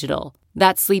on digital.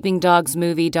 That's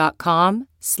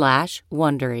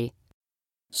sleepingdogsmovie.com/Wondery.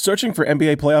 Searching for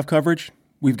NBA playoff coverage?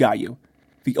 We've got you.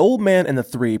 The Old Man and the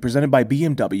Three, presented by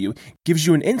BMW, gives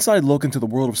you an inside look into the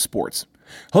world of sports.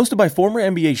 Hosted by former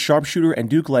NBA sharpshooter and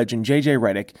Duke legend J.J.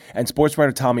 Redick and sports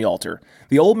writer Tommy Alter,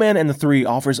 The Old Man and the Three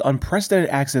offers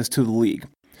unprecedented access to the league.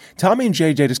 Tommy and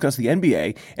JJ discuss the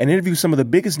NBA and interview some of the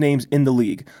biggest names in the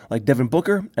league, like Devin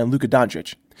Booker and Luka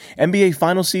Doncic. NBA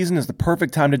final season is the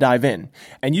perfect time to dive in,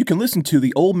 and you can listen to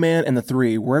The Old Man and the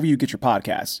Three wherever you get your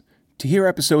podcasts. To hear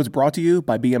episodes brought to you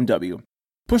by BMW.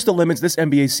 Push the limits this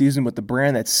NBA season with the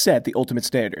brand that set the ultimate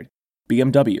standard.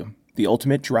 BMW, the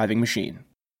ultimate driving machine.